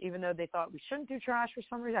Trash, even though they thought we shouldn't do Trash for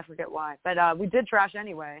some reason. I forget why. But we did Trash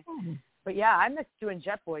anyway. Mm-hmm. But, yeah, I missed doing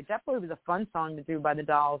Jet Boy. Jet Boy was a fun song to do by the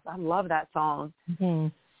Dolls. I love that song. Mm-hmm.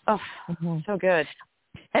 Oh, so good.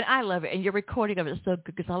 And I love it. And your recording of it is so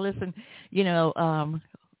good because I listen, you know,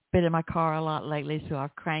 been in my car a lot lately, so I'll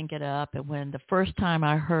crank it up. And when the first time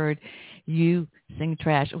I heard you sing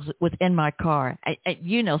Trash, it was in my car.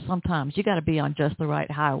 You know, sometimes you got to be on just the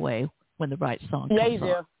right highway when the right song comes on. Yeah, you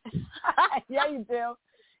do. Yeah, you do.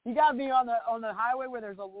 You got to be on the highway where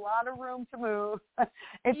there's a lot of room to move.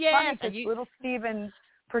 It's funny because little Steven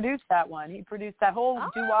produced that one. He produced that whole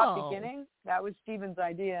doo-wop beginning. That was Steven's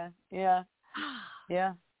idea. Yeah.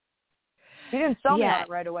 Yeah. He didn't sell me on it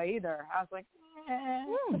right away either. I was like,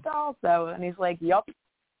 the Dolls, though. And he's like, yup,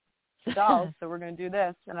 the Dolls, so we're going to do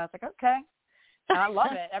this. And I was like, okay. And I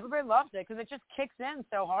love it. Everybody loves it because it just kicks in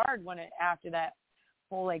so hard after that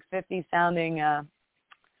whole, like, 50s sounding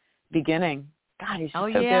beginning. God, he's just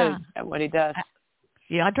so good at what he does.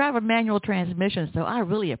 I drive a manual transmission, so I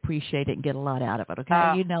really appreciate it and get a lot out of it,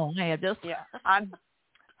 okay? You know, I have just... Yeah,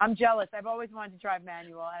 I'm jealous. I've always wanted to drive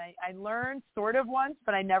manual, and I learned sort of once,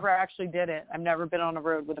 but I never actually did it. I've never been on a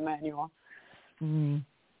road with a manual. Mm.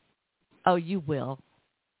 Oh, you will.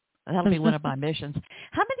 That'll be one of my missions.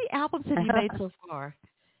 How many albums have you made so far?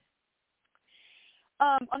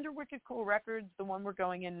 Under Wicked Cool Records, the one we're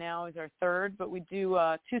going in now is our 3rd, but we do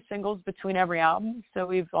 2 singles between every album. So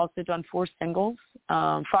we've also done 4 singles,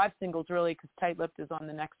 5 singles really, because Tight Lipped is on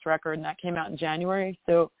the next record, and that came out in January.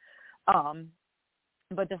 So,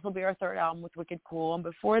 but this will be our 3rd album with Wicked Cool. And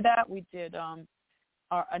before that, we did an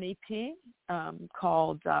EP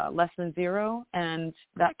called Less Than Zero, and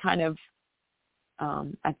that kind of,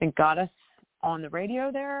 I think, got us on the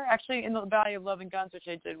radio there. Actually, in the Valley of Love and Guns, which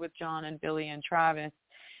I did with John and Billy and Travis,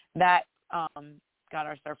 that got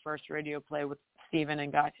us our first radio play with Steven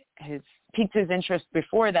and piqued his interest.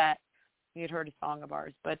 Before that, he had heard a song of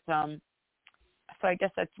ours. But so I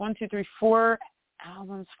guess that's 1, 2, 3, 4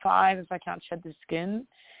 albums, 5 if I count Shed the Skin.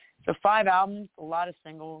 So 5 albums, a lot of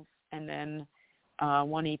singles, and then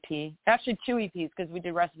 1 EP. Actually 2 EPs because we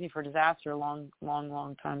did Recipe for Disaster a long, long,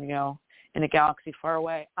 long time ago in a galaxy far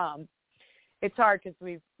away. It's hard because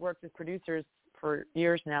we've worked with producers for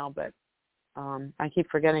years now, but I keep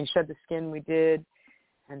forgetting Shed the Skin we did,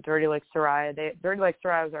 and Dirty Like Soraia. Dirty Like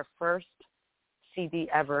Soraia was our first CD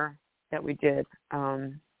ever that we did.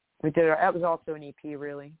 That was also an EP,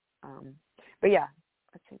 really. But yeah,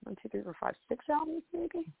 let's see, 1, 2, 3, 4, 5, 6 albums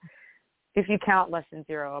maybe, if you count Less Than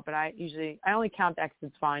Zero. But I only count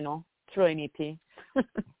Exit's Final. It's really an EP.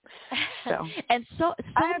 So and so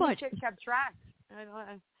I much. haven't kept track.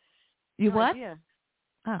 You no what? Idea.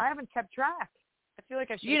 Huh. I haven't kept track. I feel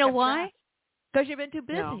like I should. You know why? Because you've been too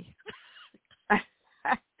busy. No.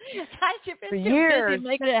 You've been For too years. busy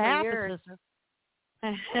making it happen, sister.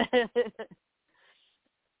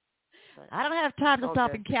 I don't have time to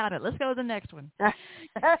stop and count it. Let's go to the next one. I'm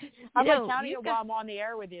counting it while I'm on the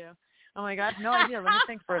air with you. Oh my God, no idea. Let me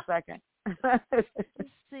think for a second. Let's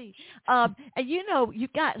see. And you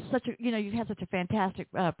got you had such a fantastic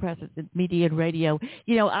presence in media and radio.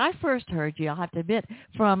 I first heard you, I'll have to admit,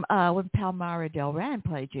 from when Palmyra Del Rey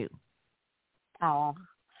played you. Oh.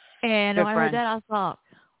 And Good when I heard that, I thought,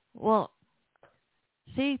 well,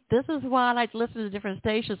 see, this is why I like to listen to different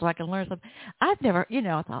stations so I can learn something. I've never,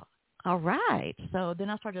 I thought, all right. So then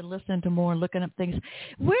I started listening to more and looking up things.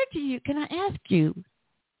 Can I ask you,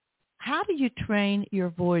 how do you train your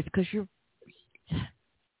voice? Because you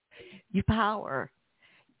power.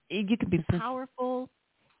 You can be powerful,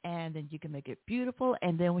 and then you can make it beautiful.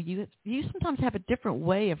 And then when you sometimes have a different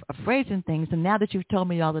way of phrasing things. And now that you've told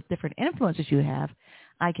me all the different influences you have,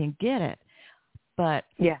 I can get it. But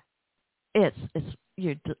yeah,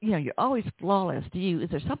 you're always flawless. Is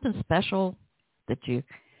there something special that you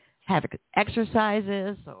have,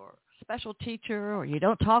 exercises or special teacher, or you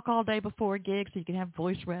don't talk all day before a gig so you can have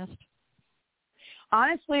voice rest?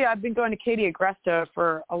 Honestly, I've been going to Katie Agresta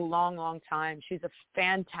for a long, long time. She's a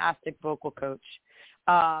fantastic vocal coach.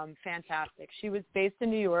 Fantastic. She was based in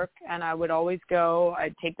New York, and I would always go.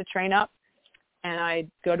 I'd take the train up, and I'd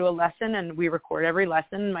go to a lesson, and we record every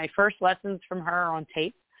lesson. My first lessons from her are on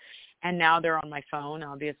tape, and now they're on my phone,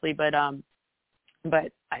 obviously. But I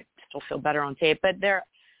still feel better on tape. But they're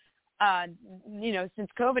since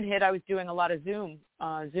COVID hit, I was doing a lot of Zoom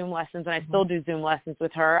lessons, and I still do Zoom lessons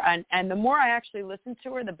with her. And the more I actually listened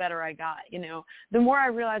to her, the better I got. The more I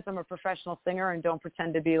realized I'm a professional singer and don't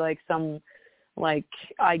pretend to be like some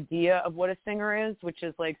idea of what a singer is, which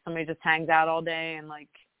is like somebody just hangs out all day and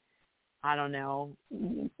I don't know,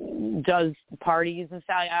 does parties and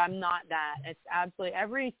stuff. I'm not that. It's absolutely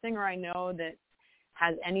every singer I know that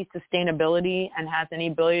has any sustainability and has any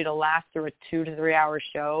ability to last through a 2 to 3 hour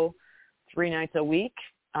show 3 nights a week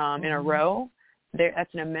in a row.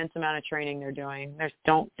 That's an immense amount of training they're doing.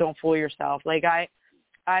 Don't fool yourself.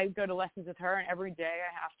 I go to lessons with her, and every day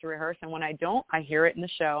I have to rehearse, and when I don't, I hear it in the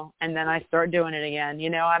show, and then I start doing it again.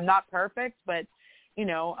 I'm not perfect, but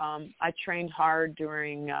I trained hard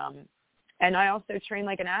during and I also train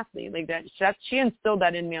like an athlete. She instilled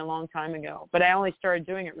that in me a long time ago, but I only started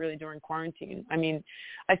doing it really during quarantine. I mean,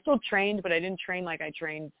 I still trained, but I didn't train like I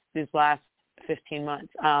trained these last 15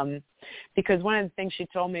 months. Because one of the things she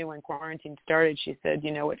told me when quarantine started, she said,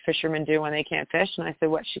 what fishermen do when they can't fish? And I said,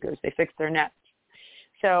 what? She goes, they fix their nets.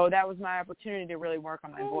 So that was my opportunity to really work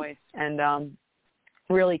on my voice and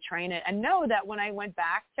really train it, and know that when I went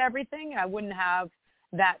back to everything, I wouldn't have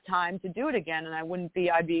that time to do it again, and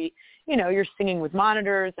I'd be, you're singing with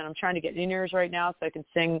monitors, and I'm trying to get in-ears right now so I can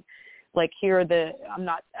sing, that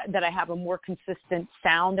I have a more consistent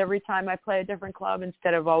sound every time I play a different club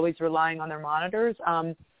instead of always relying on their monitors.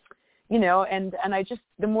 And I just,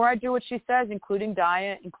 the more I do what she says, including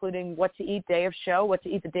diet, including what to eat day of show, what to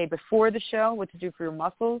eat the day before the show, what to do for your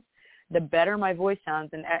muscles, the better my voice sounds.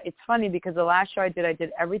 And it's funny because the last show I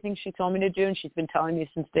did everything she told me to do, and she's been telling me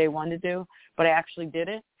since day one to do, but I actually did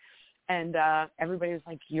it. And everybody was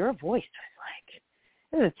like, your voice. I was like,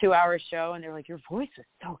 this is a 2-hour show, and they're like, your voice is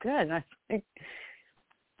so good. And I was like,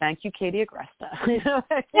 thank you, Katie Agresta.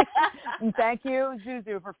 And thank you,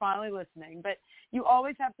 ZouZou, for finally listening. But you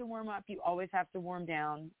always have to warm up. You always have to warm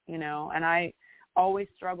down, and I always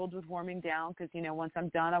struggled with warming down because, once I'm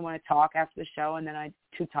done, I want to talk after the show, and then I'm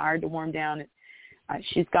too tired to warm down.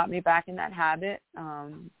 She's got me back in that habit.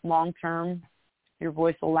 Long term, your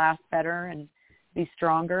voice will last better and be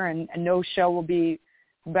stronger, and no show will be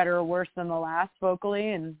better or worse than the last vocally,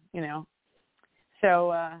 and,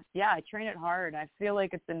 So, I train it hard. I feel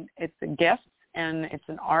like it's a gift, and it's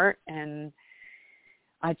an art, and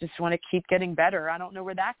I just want to keep getting better. I don't know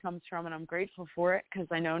where that comes from, and I'm grateful for it because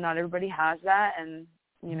I know not everybody has that. And,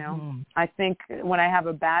 I think when I have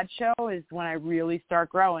a bad show is when I really start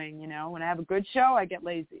growing. When I have a good show, I get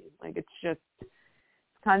lazy. It's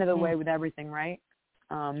kind of the way with everything, right?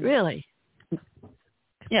 Really?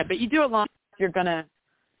 Yeah, but you do it long, you're gonna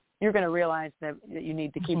realize that you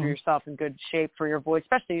need to keep yourself in good shape for your voice,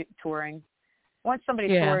 especially touring. once somebody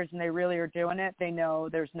tours and they really are doing it, they know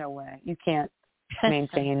there's no way. You can't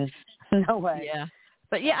maintain. No way. Yeah.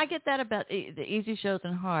 But, yeah, I get that about the easy shows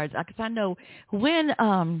and hards. Because I know when,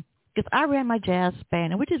 because I ran my jazz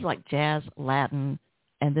band, which is like jazz, Latin,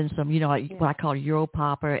 and then some, what I call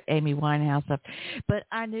Europop or Amy Winehouse stuff. But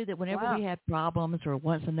I knew that whenever we had problems or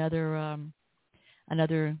once another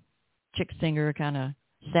chick singer kind of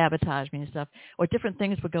sabotaged me and stuff, or different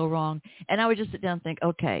things would go wrong, and I would just sit down and think,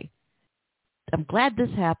 okay, I'm glad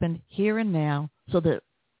this happened here and now so that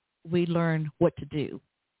we learn what to do.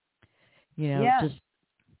 Just,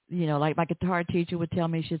 like my guitar teacher would tell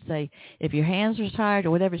me, she'd say, if your hands are tired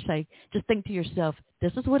or whatever, say, just think to yourself,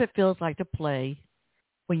 this is what it feels like to play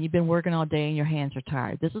when you've been working all day and your hands are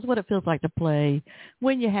tired. This is what it feels like to play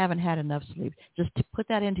when you haven't had enough sleep. Just to put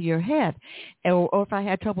that into your head. Or if I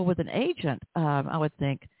had trouble with an agent, I would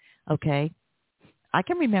think, okay, I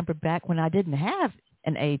can remember back when I didn't have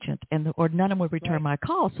an agent or none of them would return my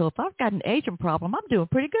call. So if I've got an agent problem, I'm doing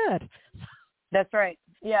pretty good. That's right.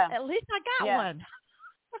 Yeah. At least I got one.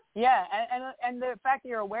 Yeah, and the fact that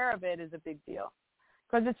you're aware of it is a big deal,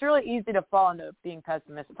 because it's really easy to fall into being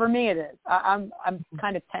pessimistic. For me, it is. I'm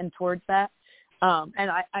kind of tend towards that, and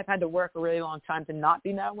I've had to work a really long time to not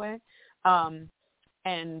be that way. And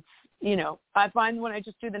I find when I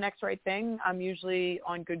just do the next right thing, I'm usually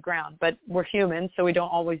on good ground. But we're human, so we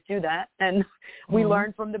don't always do that, and we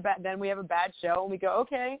learn from the bad. Then we have a bad show, and we go,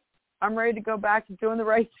 okay, I'm ready to go back to doing the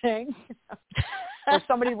right thing. Or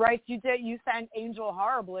somebody writes, you sang Angel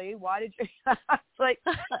horribly. Why did you? It's like,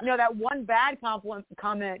 that one bad comment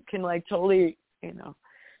can like totally,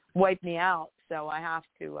 wipe me out. So I have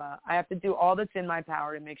to do all that's in my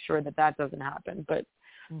power to make sure that doesn't happen. But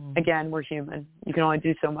again, we're human. You can only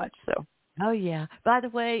do so much. So. Oh, yeah. By the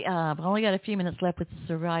way, I've only got a few minutes left with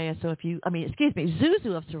Soraia. So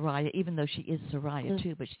ZouZou of Soraia, even though she is Soraia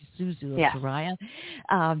too, but she's ZouZou of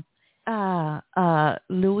Soraia.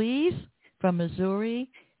 Louise from Missouri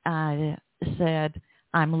said,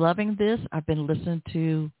 I'm loving this. I've been listening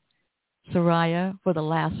to Soraia for the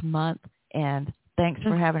last month, and thanks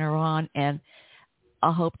for having her on, and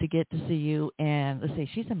I hope to get to see you. And let's see,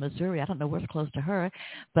 she's in Missouri. I don't know where's close to her,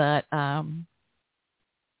 but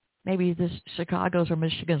maybe the Chicago's or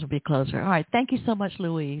Michigan's will be closer. All right. Thank you so much,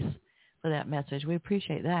 Louise, for that message. We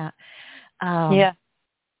appreciate that. And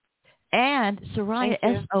Soraia,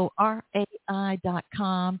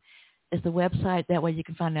 Sorai.com is the website. That way you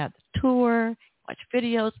can find out the tour, watch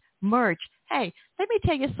videos, merch. Hey, let me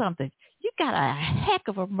tell you something. You got a heck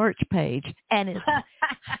of a merch page, and it's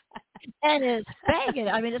banging.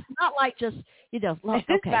 I mean, it's not like just,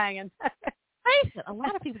 It's banging. Face it, a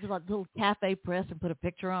lot of people do like little cafe press and put a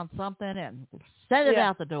picture on something and send it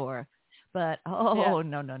out the door. But, no.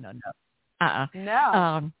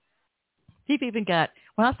 No. People even got,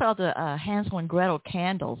 when I saw the Hansel and Gretel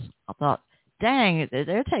candles, I thought, dang,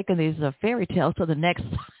 they're taking these fairy tales to the next.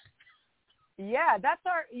 Yeah, that's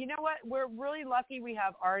our, you know what? We're really lucky we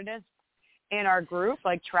have artists in our group.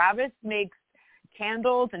 Like Travis makes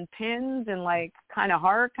candles and pins and like kind of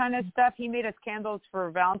heart kind of stuff. He made us candles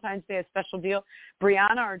for Valentine's Day, a special deal.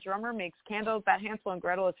 Brianna, our drummer, makes candles. That Hansel and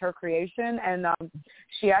Gretel is her creation, and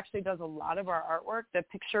she actually does a lot of our artwork. The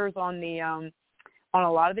pictures on the on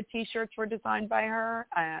a lot of the T-shirts were designed by her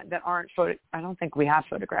that aren't I don't think we have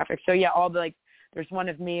photographic. So yeah, all the like, there's one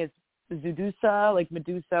of me as Medusa, like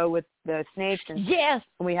Medusa with the snakes. And yes,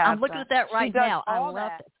 we have. I'm looking at that right now. I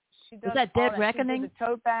love it. Is that Dead Reckoning? She did the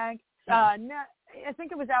tote bag. No, I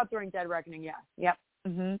think it was out during Dead Reckoning. Yeah. Yep.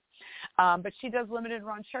 Mm-hmm. But she does limited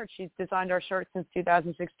run shirts. She's designed our shirts since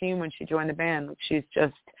 2016 when she joined the band. Like, she's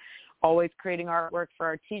just always creating artwork for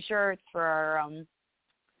our T-shirts, for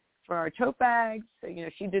our tote bags. So,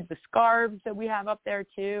 she did the scarves that we have up there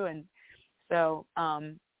too, and so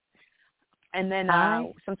and then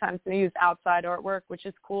sometimes they use outside artwork, which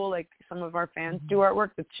is cool. Like some of our fans do artwork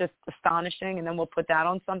that's just astonishing, and then we'll put that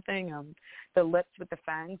on something. The lips with the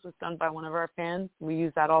fangs was done by one of our fans. We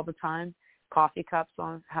use that all the time. Coffee cups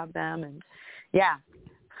have them, and yeah,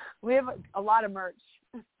 we have a lot of merch.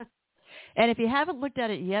 And if you haven't looked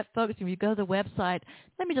at it yet, folks, if you go to the website,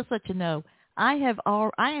 let me just let you know, I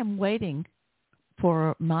am waiting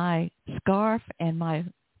for my scarf and my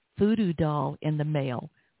voodoo doll in the mail.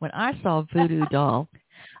 When I saw voodoo doll,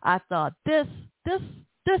 I thought this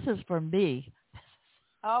is for me.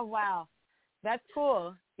 Oh wow, that's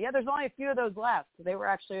cool. Yeah, there's only a few of those left. They were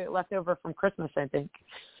actually left over from Christmas, I think.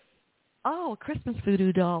 Oh, Christmas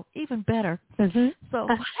voodoo doll, even better. Mm-hmm. So,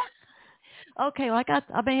 okay, well,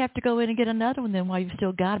 I may have to go in and get another one then while you've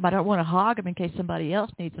still got them. I don't want to hog them in case somebody else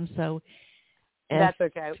needs them. So that's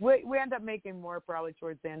okay. We end up making more probably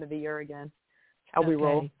towards the end of the year again. how we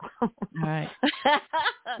roll. All right.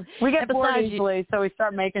 We get bored easily, so we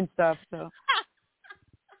start making stuff. So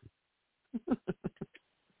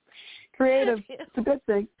creative. It's a good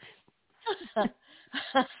thing. At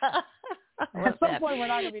some point, we're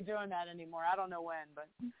not going to be doing that anymore. I don't know when, but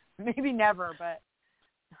maybe never. But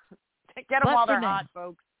get them while they're hot,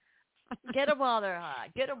 folks. Get them while they're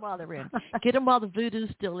hot. Get them while they're in. Get them while the voodoo's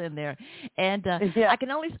still in there. And I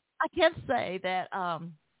can't say that,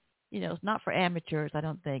 it's not for amateurs, I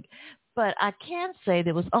don't think. But I can say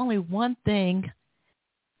there was only one thing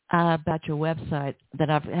about your website that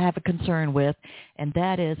I have a concern with, and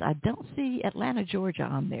that is I don't see Atlanta, Georgia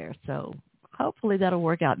on there. So hopefully that'll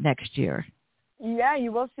work out next year. Yeah,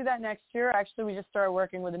 you will see that next year. Actually, we just started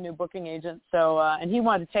working with a new booking agent, so and he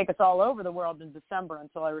wanted to take us all over the world in December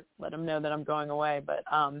until I let him know that I'm going away. But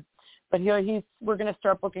we're going to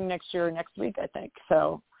start booking next week, I think.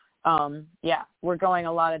 So we're going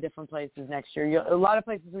a lot of different places next year. A lot of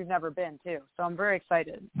places we've never been too. So I'm very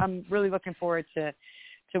excited. I'm really looking forward to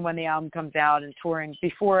when the album comes out and touring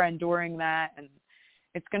before and during that, and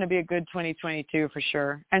it's going to be a good 2022 for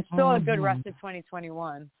sure, and still a good rest of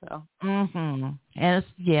 2021. So. And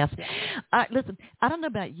yes. Listen, I don't know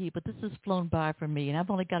about you, but this has flown by for me, and I've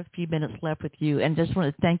only got a few minutes left with you, and just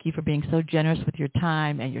want to thank you for being so generous with your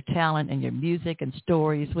time and your talent and your music and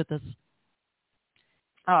stories with us.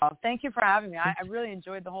 Oh, thank you for having me. I really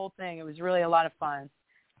enjoyed the whole thing. It was really a lot of fun.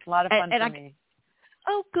 A lot of fun for me.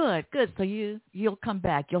 Oh, good. So you'll come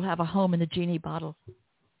back. You'll have a home in the genie bottle.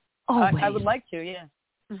 Always. I would like to, yeah.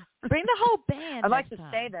 Bring the whole band. I'd like to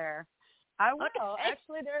stay there. I will. Okay.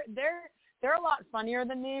 Actually, they're a lot funnier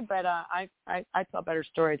than me, but I tell better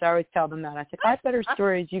stories. I always tell them that. I say, I have better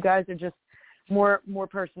stories. You guys are just more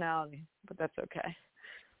personality, but that's okay.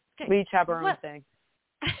 We each have our own thing.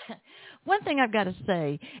 One thing I've got to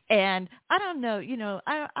say, and I don't know,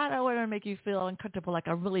 I don't want to make you feel uncomfortable like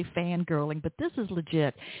I'm really fangirling, but this is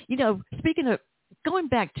legit. Speaking of going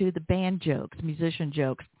back to the band jokes, musician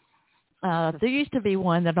jokes, there used to be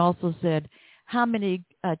one that also said, how many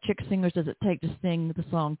chick singers does it take to sing the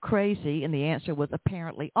song Crazy? And the answer was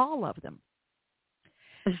apparently all of them.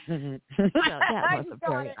 So that was a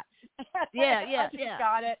very... Yeah.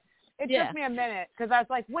 Got it. It took me a minute because I was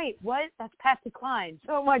like, wait, what? That's Patsy Cline.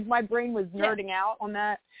 So my brain was nerding out on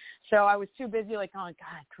that. So I was too busy like, oh,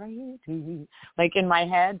 God, crazy, like in my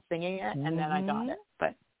head singing it, and then I got it.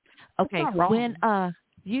 But okay, when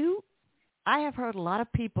I have heard a lot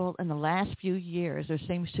of people in the last few years, there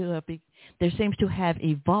seems to have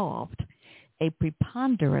evolved a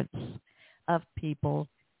preponderance of people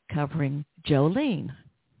covering Jolene.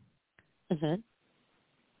 Mm-hmm.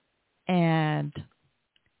 And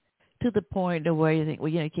to the point where you think,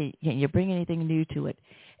 well, can you bring anything new to it?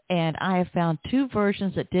 And I have found two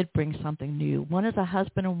versions that did bring something new. One is a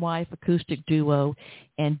husband and wife acoustic duo,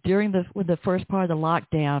 and during the first part of the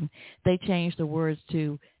lockdown, they changed the words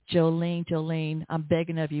to Jolene, I'm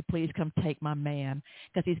begging of you, please come take my man,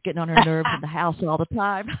 because he's getting on her nerves in the house all the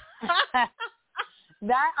time.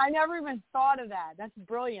 That I never even thought of that. That's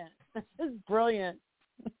brilliant. This is brilliant.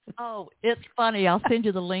 Oh, it's funny. I'll send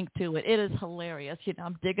you the link to it. It is hilarious.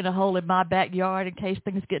 I'm digging a hole in my backyard in case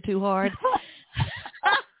things get too hard.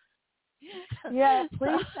 Yeah,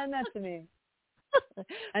 please send that to me.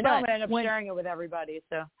 I know I'm going to end up sharing it with everybody.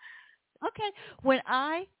 So, okay. When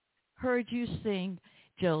I heard you sing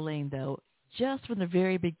Jolene, though, just from the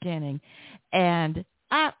very beginning, and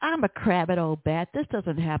I'm a crabbed old bat. This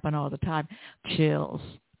doesn't happen all the time. Chills.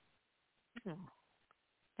 Oh,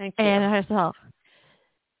 thank you. And I thought,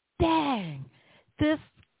 dang,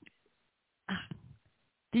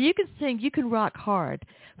 you can sing, you can rock hard,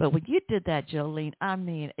 but when you did that, Jolene, I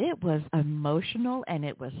mean, it was emotional and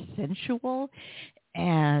it was sensual,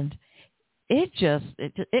 and it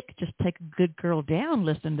could just take a good girl down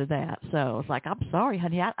listening to that. So I was like, I'm sorry,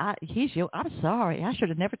 honey, I'm sorry, I should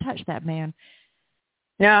have never touched that man.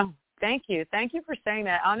 No, thank you for saying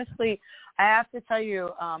that. Honestly, I have to tell you,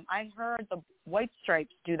 I heard the White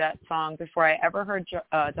Stripes do that song before I ever heard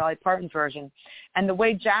Dolly Parton's version. And the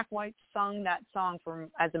way Jack White sung that song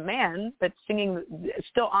as a man, but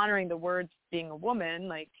still honoring the words being a woman,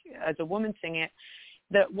 like as a woman singing it,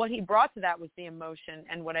 what he brought to that was the emotion.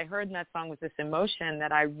 And what I heard in that song was this emotion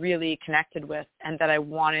that I really connected with, and that I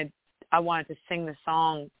wanted to sing the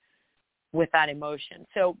song with that emotion.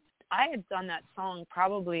 So I had done that song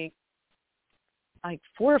probably like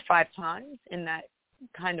 4 or 5 times in that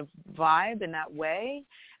kind of vibe, in that way.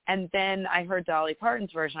 And then I heard Dolly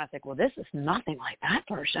Parton's version. I was like, well, this is nothing like that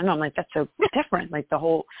version. I'm like, that's so different. Like the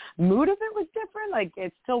whole mood of it was different. Like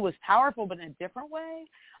it still was powerful, but in a different way.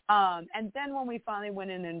 And then when we finally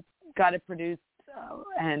went in and got it produced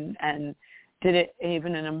and did it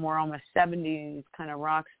even in a more almost 70s kind of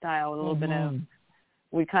rock style, a little bit of,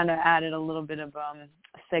 we kind of added a little bit of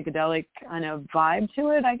psychedelic kind of vibe to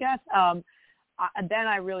it, I guess. Then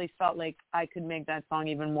I really felt like I could make that song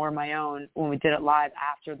even more my own when we did it live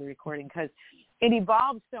after the recording, because it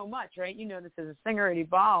evolves so much, right? You know this as a singer, it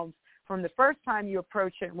evolves from the first time you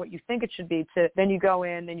approach it and what you think it should be to then you go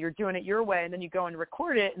in and you're doing it your way, and then you go and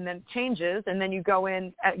record it and then it changes, and then you go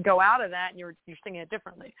out of that and you're singing it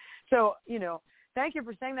differently. So, you know, thank you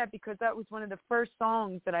for saying that, because that was one of the first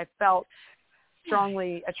songs that I felt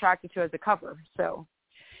strongly attracted to as a cover. So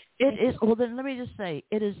it is. Well, then let me just say,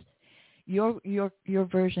 it is your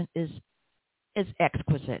version is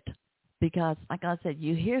exquisite, because, like I said,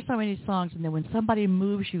 you hear so many songs, and then when somebody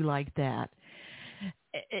moves you like that,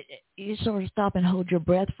 you sort of stop and hold your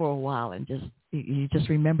breath for a while, and you just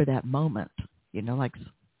remember that moment, you know, like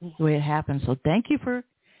the way it happened. So thank you for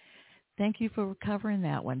covering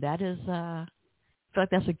that one. That is, I feel like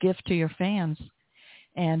that's a gift to your fans.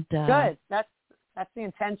 And good. That's the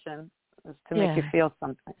intention, is to make you feel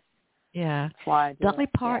something. Yeah. That's why I do Dolly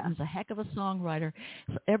it. Parton's a heck of a songwriter.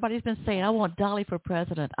 So everybody's been saying, I want Dolly for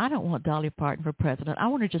president. I don't want Dolly Parton for president. I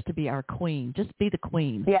want her just to be our queen. Just be the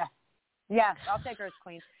queen. Yeah. Yes, I'll take her as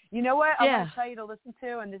queen. You know what I want to tell you to listen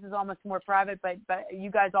to, and this is almost more private, but you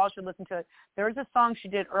guys all should listen to it. There was a song she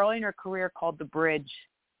did early in her career called The Bridge.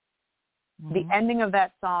 The ending of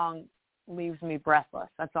that song leaves me breathless.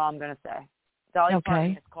 That's all I'm going to say. Dolly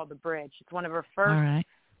Parton, it's called The Bridge. It's one of her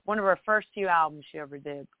first few albums she ever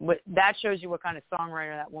did. That shows you what kind of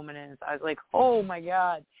songwriter that woman is. I was like, oh, my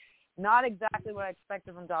God. Not exactly what I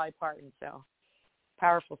expected from Dolly Parton, so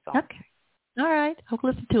powerful song. Okay. All right. I'll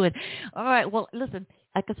listen to it. All right. Well, listen,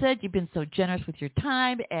 like I said, you've been so generous with your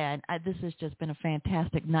time, and this has just been a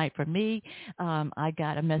fantastic night for me. I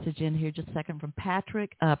got a message in here just a second from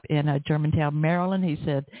Patrick up in Germantown, Maryland. He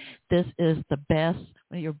said, this is the best,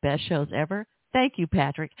 one of your best shows ever. Thank you,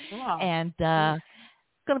 Patrick. Wow. And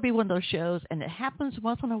it's going to be one of those shows, and it happens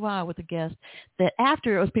once in a while with a guest that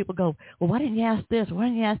after people go, well, why didn't you ask this? Why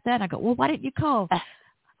didn't you ask that? And I go, well, why didn't you call?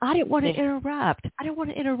 I didn't want to interrupt. I didn't want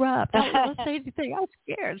to interrupt. I didn't want to say anything. I was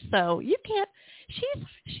scared. So you can't. She's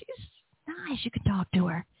nice. You can talk to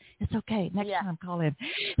her. It's okay. Next time, call in.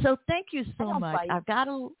 So thank you so much. I've got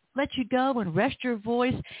to let you go and rest your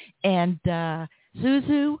voice. And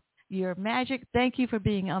ZouZou, you're magic. Thank you for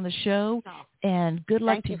being on the show. And good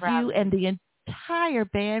luck to you and the entire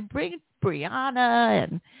band. Bring Brianna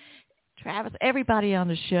and Travis, everybody on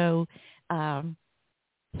the show.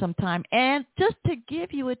 Sometime. And just to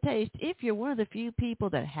give you a taste, if you're one of the few people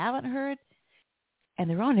that haven't heard, and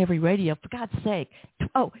they're on every radio, for God's sake.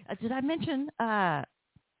 Oh, did I mention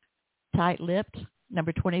Tight-Lipped,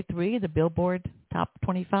 number 23, the Billboard Top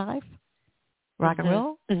 25? Rock and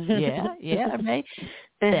roll? Yeah, right.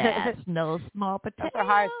 That's no small potato. That's our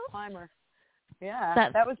highest climber. Yeah,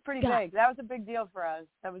 that was pretty big. That was a big deal for us.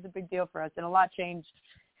 And a lot changed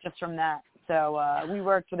just from that. So we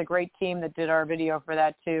worked with a great team that did our video for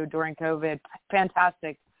that too during COVID.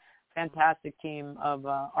 Fantastic team of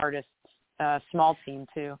artists, small team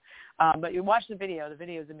too. But you watch the video. The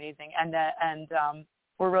video is amazing, and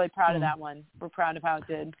we're really proud of that one. We're proud of how it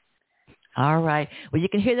did. All right. Well, you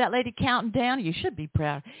can hear that lady counting down. You should be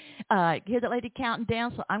proud. Hear that lady counting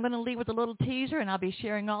down. So I'm going to leave with a little teaser, and I'll be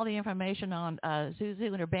sharing all the information on ZouZou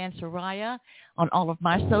and her band Soraia on all of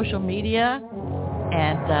my social media.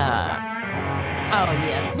 And, oh,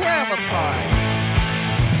 yes, terrible part.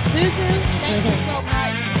 ZouZou, thank you so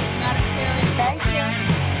much. Madam Perry, thank you.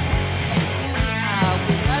 We love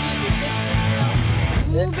you. We miss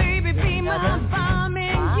you. Ooh, baby, be my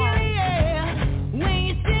fireman, yeah. When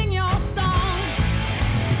you sing your song,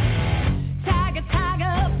 tiger,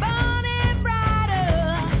 tiger, burning brighter,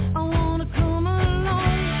 I wanna come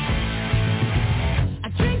along. I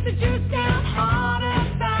drink the juice down harder,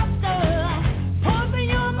 faster, poison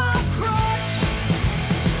you're my crush.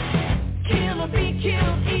 Kill or be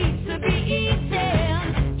killed, eat to be eaten.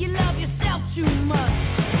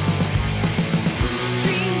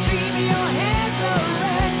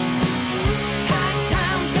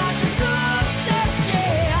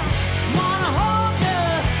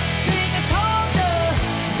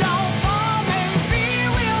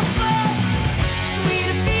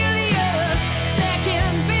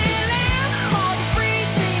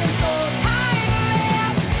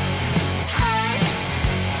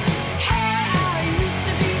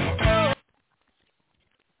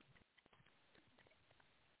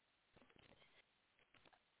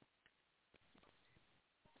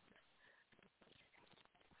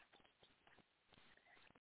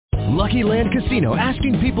 Lucky Land Casino,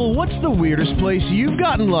 asking people, what's the weirdest place you've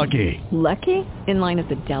gotten lucky? Lucky? In line at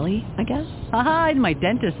the deli, I guess? Aha, in my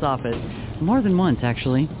dentist's office. More than once,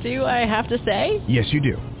 actually. Do I have to say? Yes, you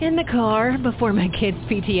do. In the car before my kids'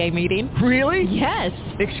 PTA meeting. Really? Yes.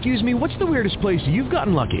 Excuse me, what's the weirdest place you've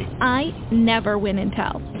gotten lucky? I never win and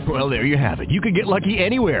tell. Well, there you have it. You can get lucky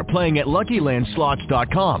anywhere, playing at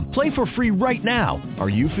LuckyLandSlots.com. Play for free right now. Are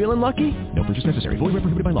you feeling lucky? No purchase necessary. Void where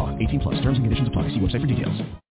prohibited by law. 18+. Terms and conditions apply. See website for details.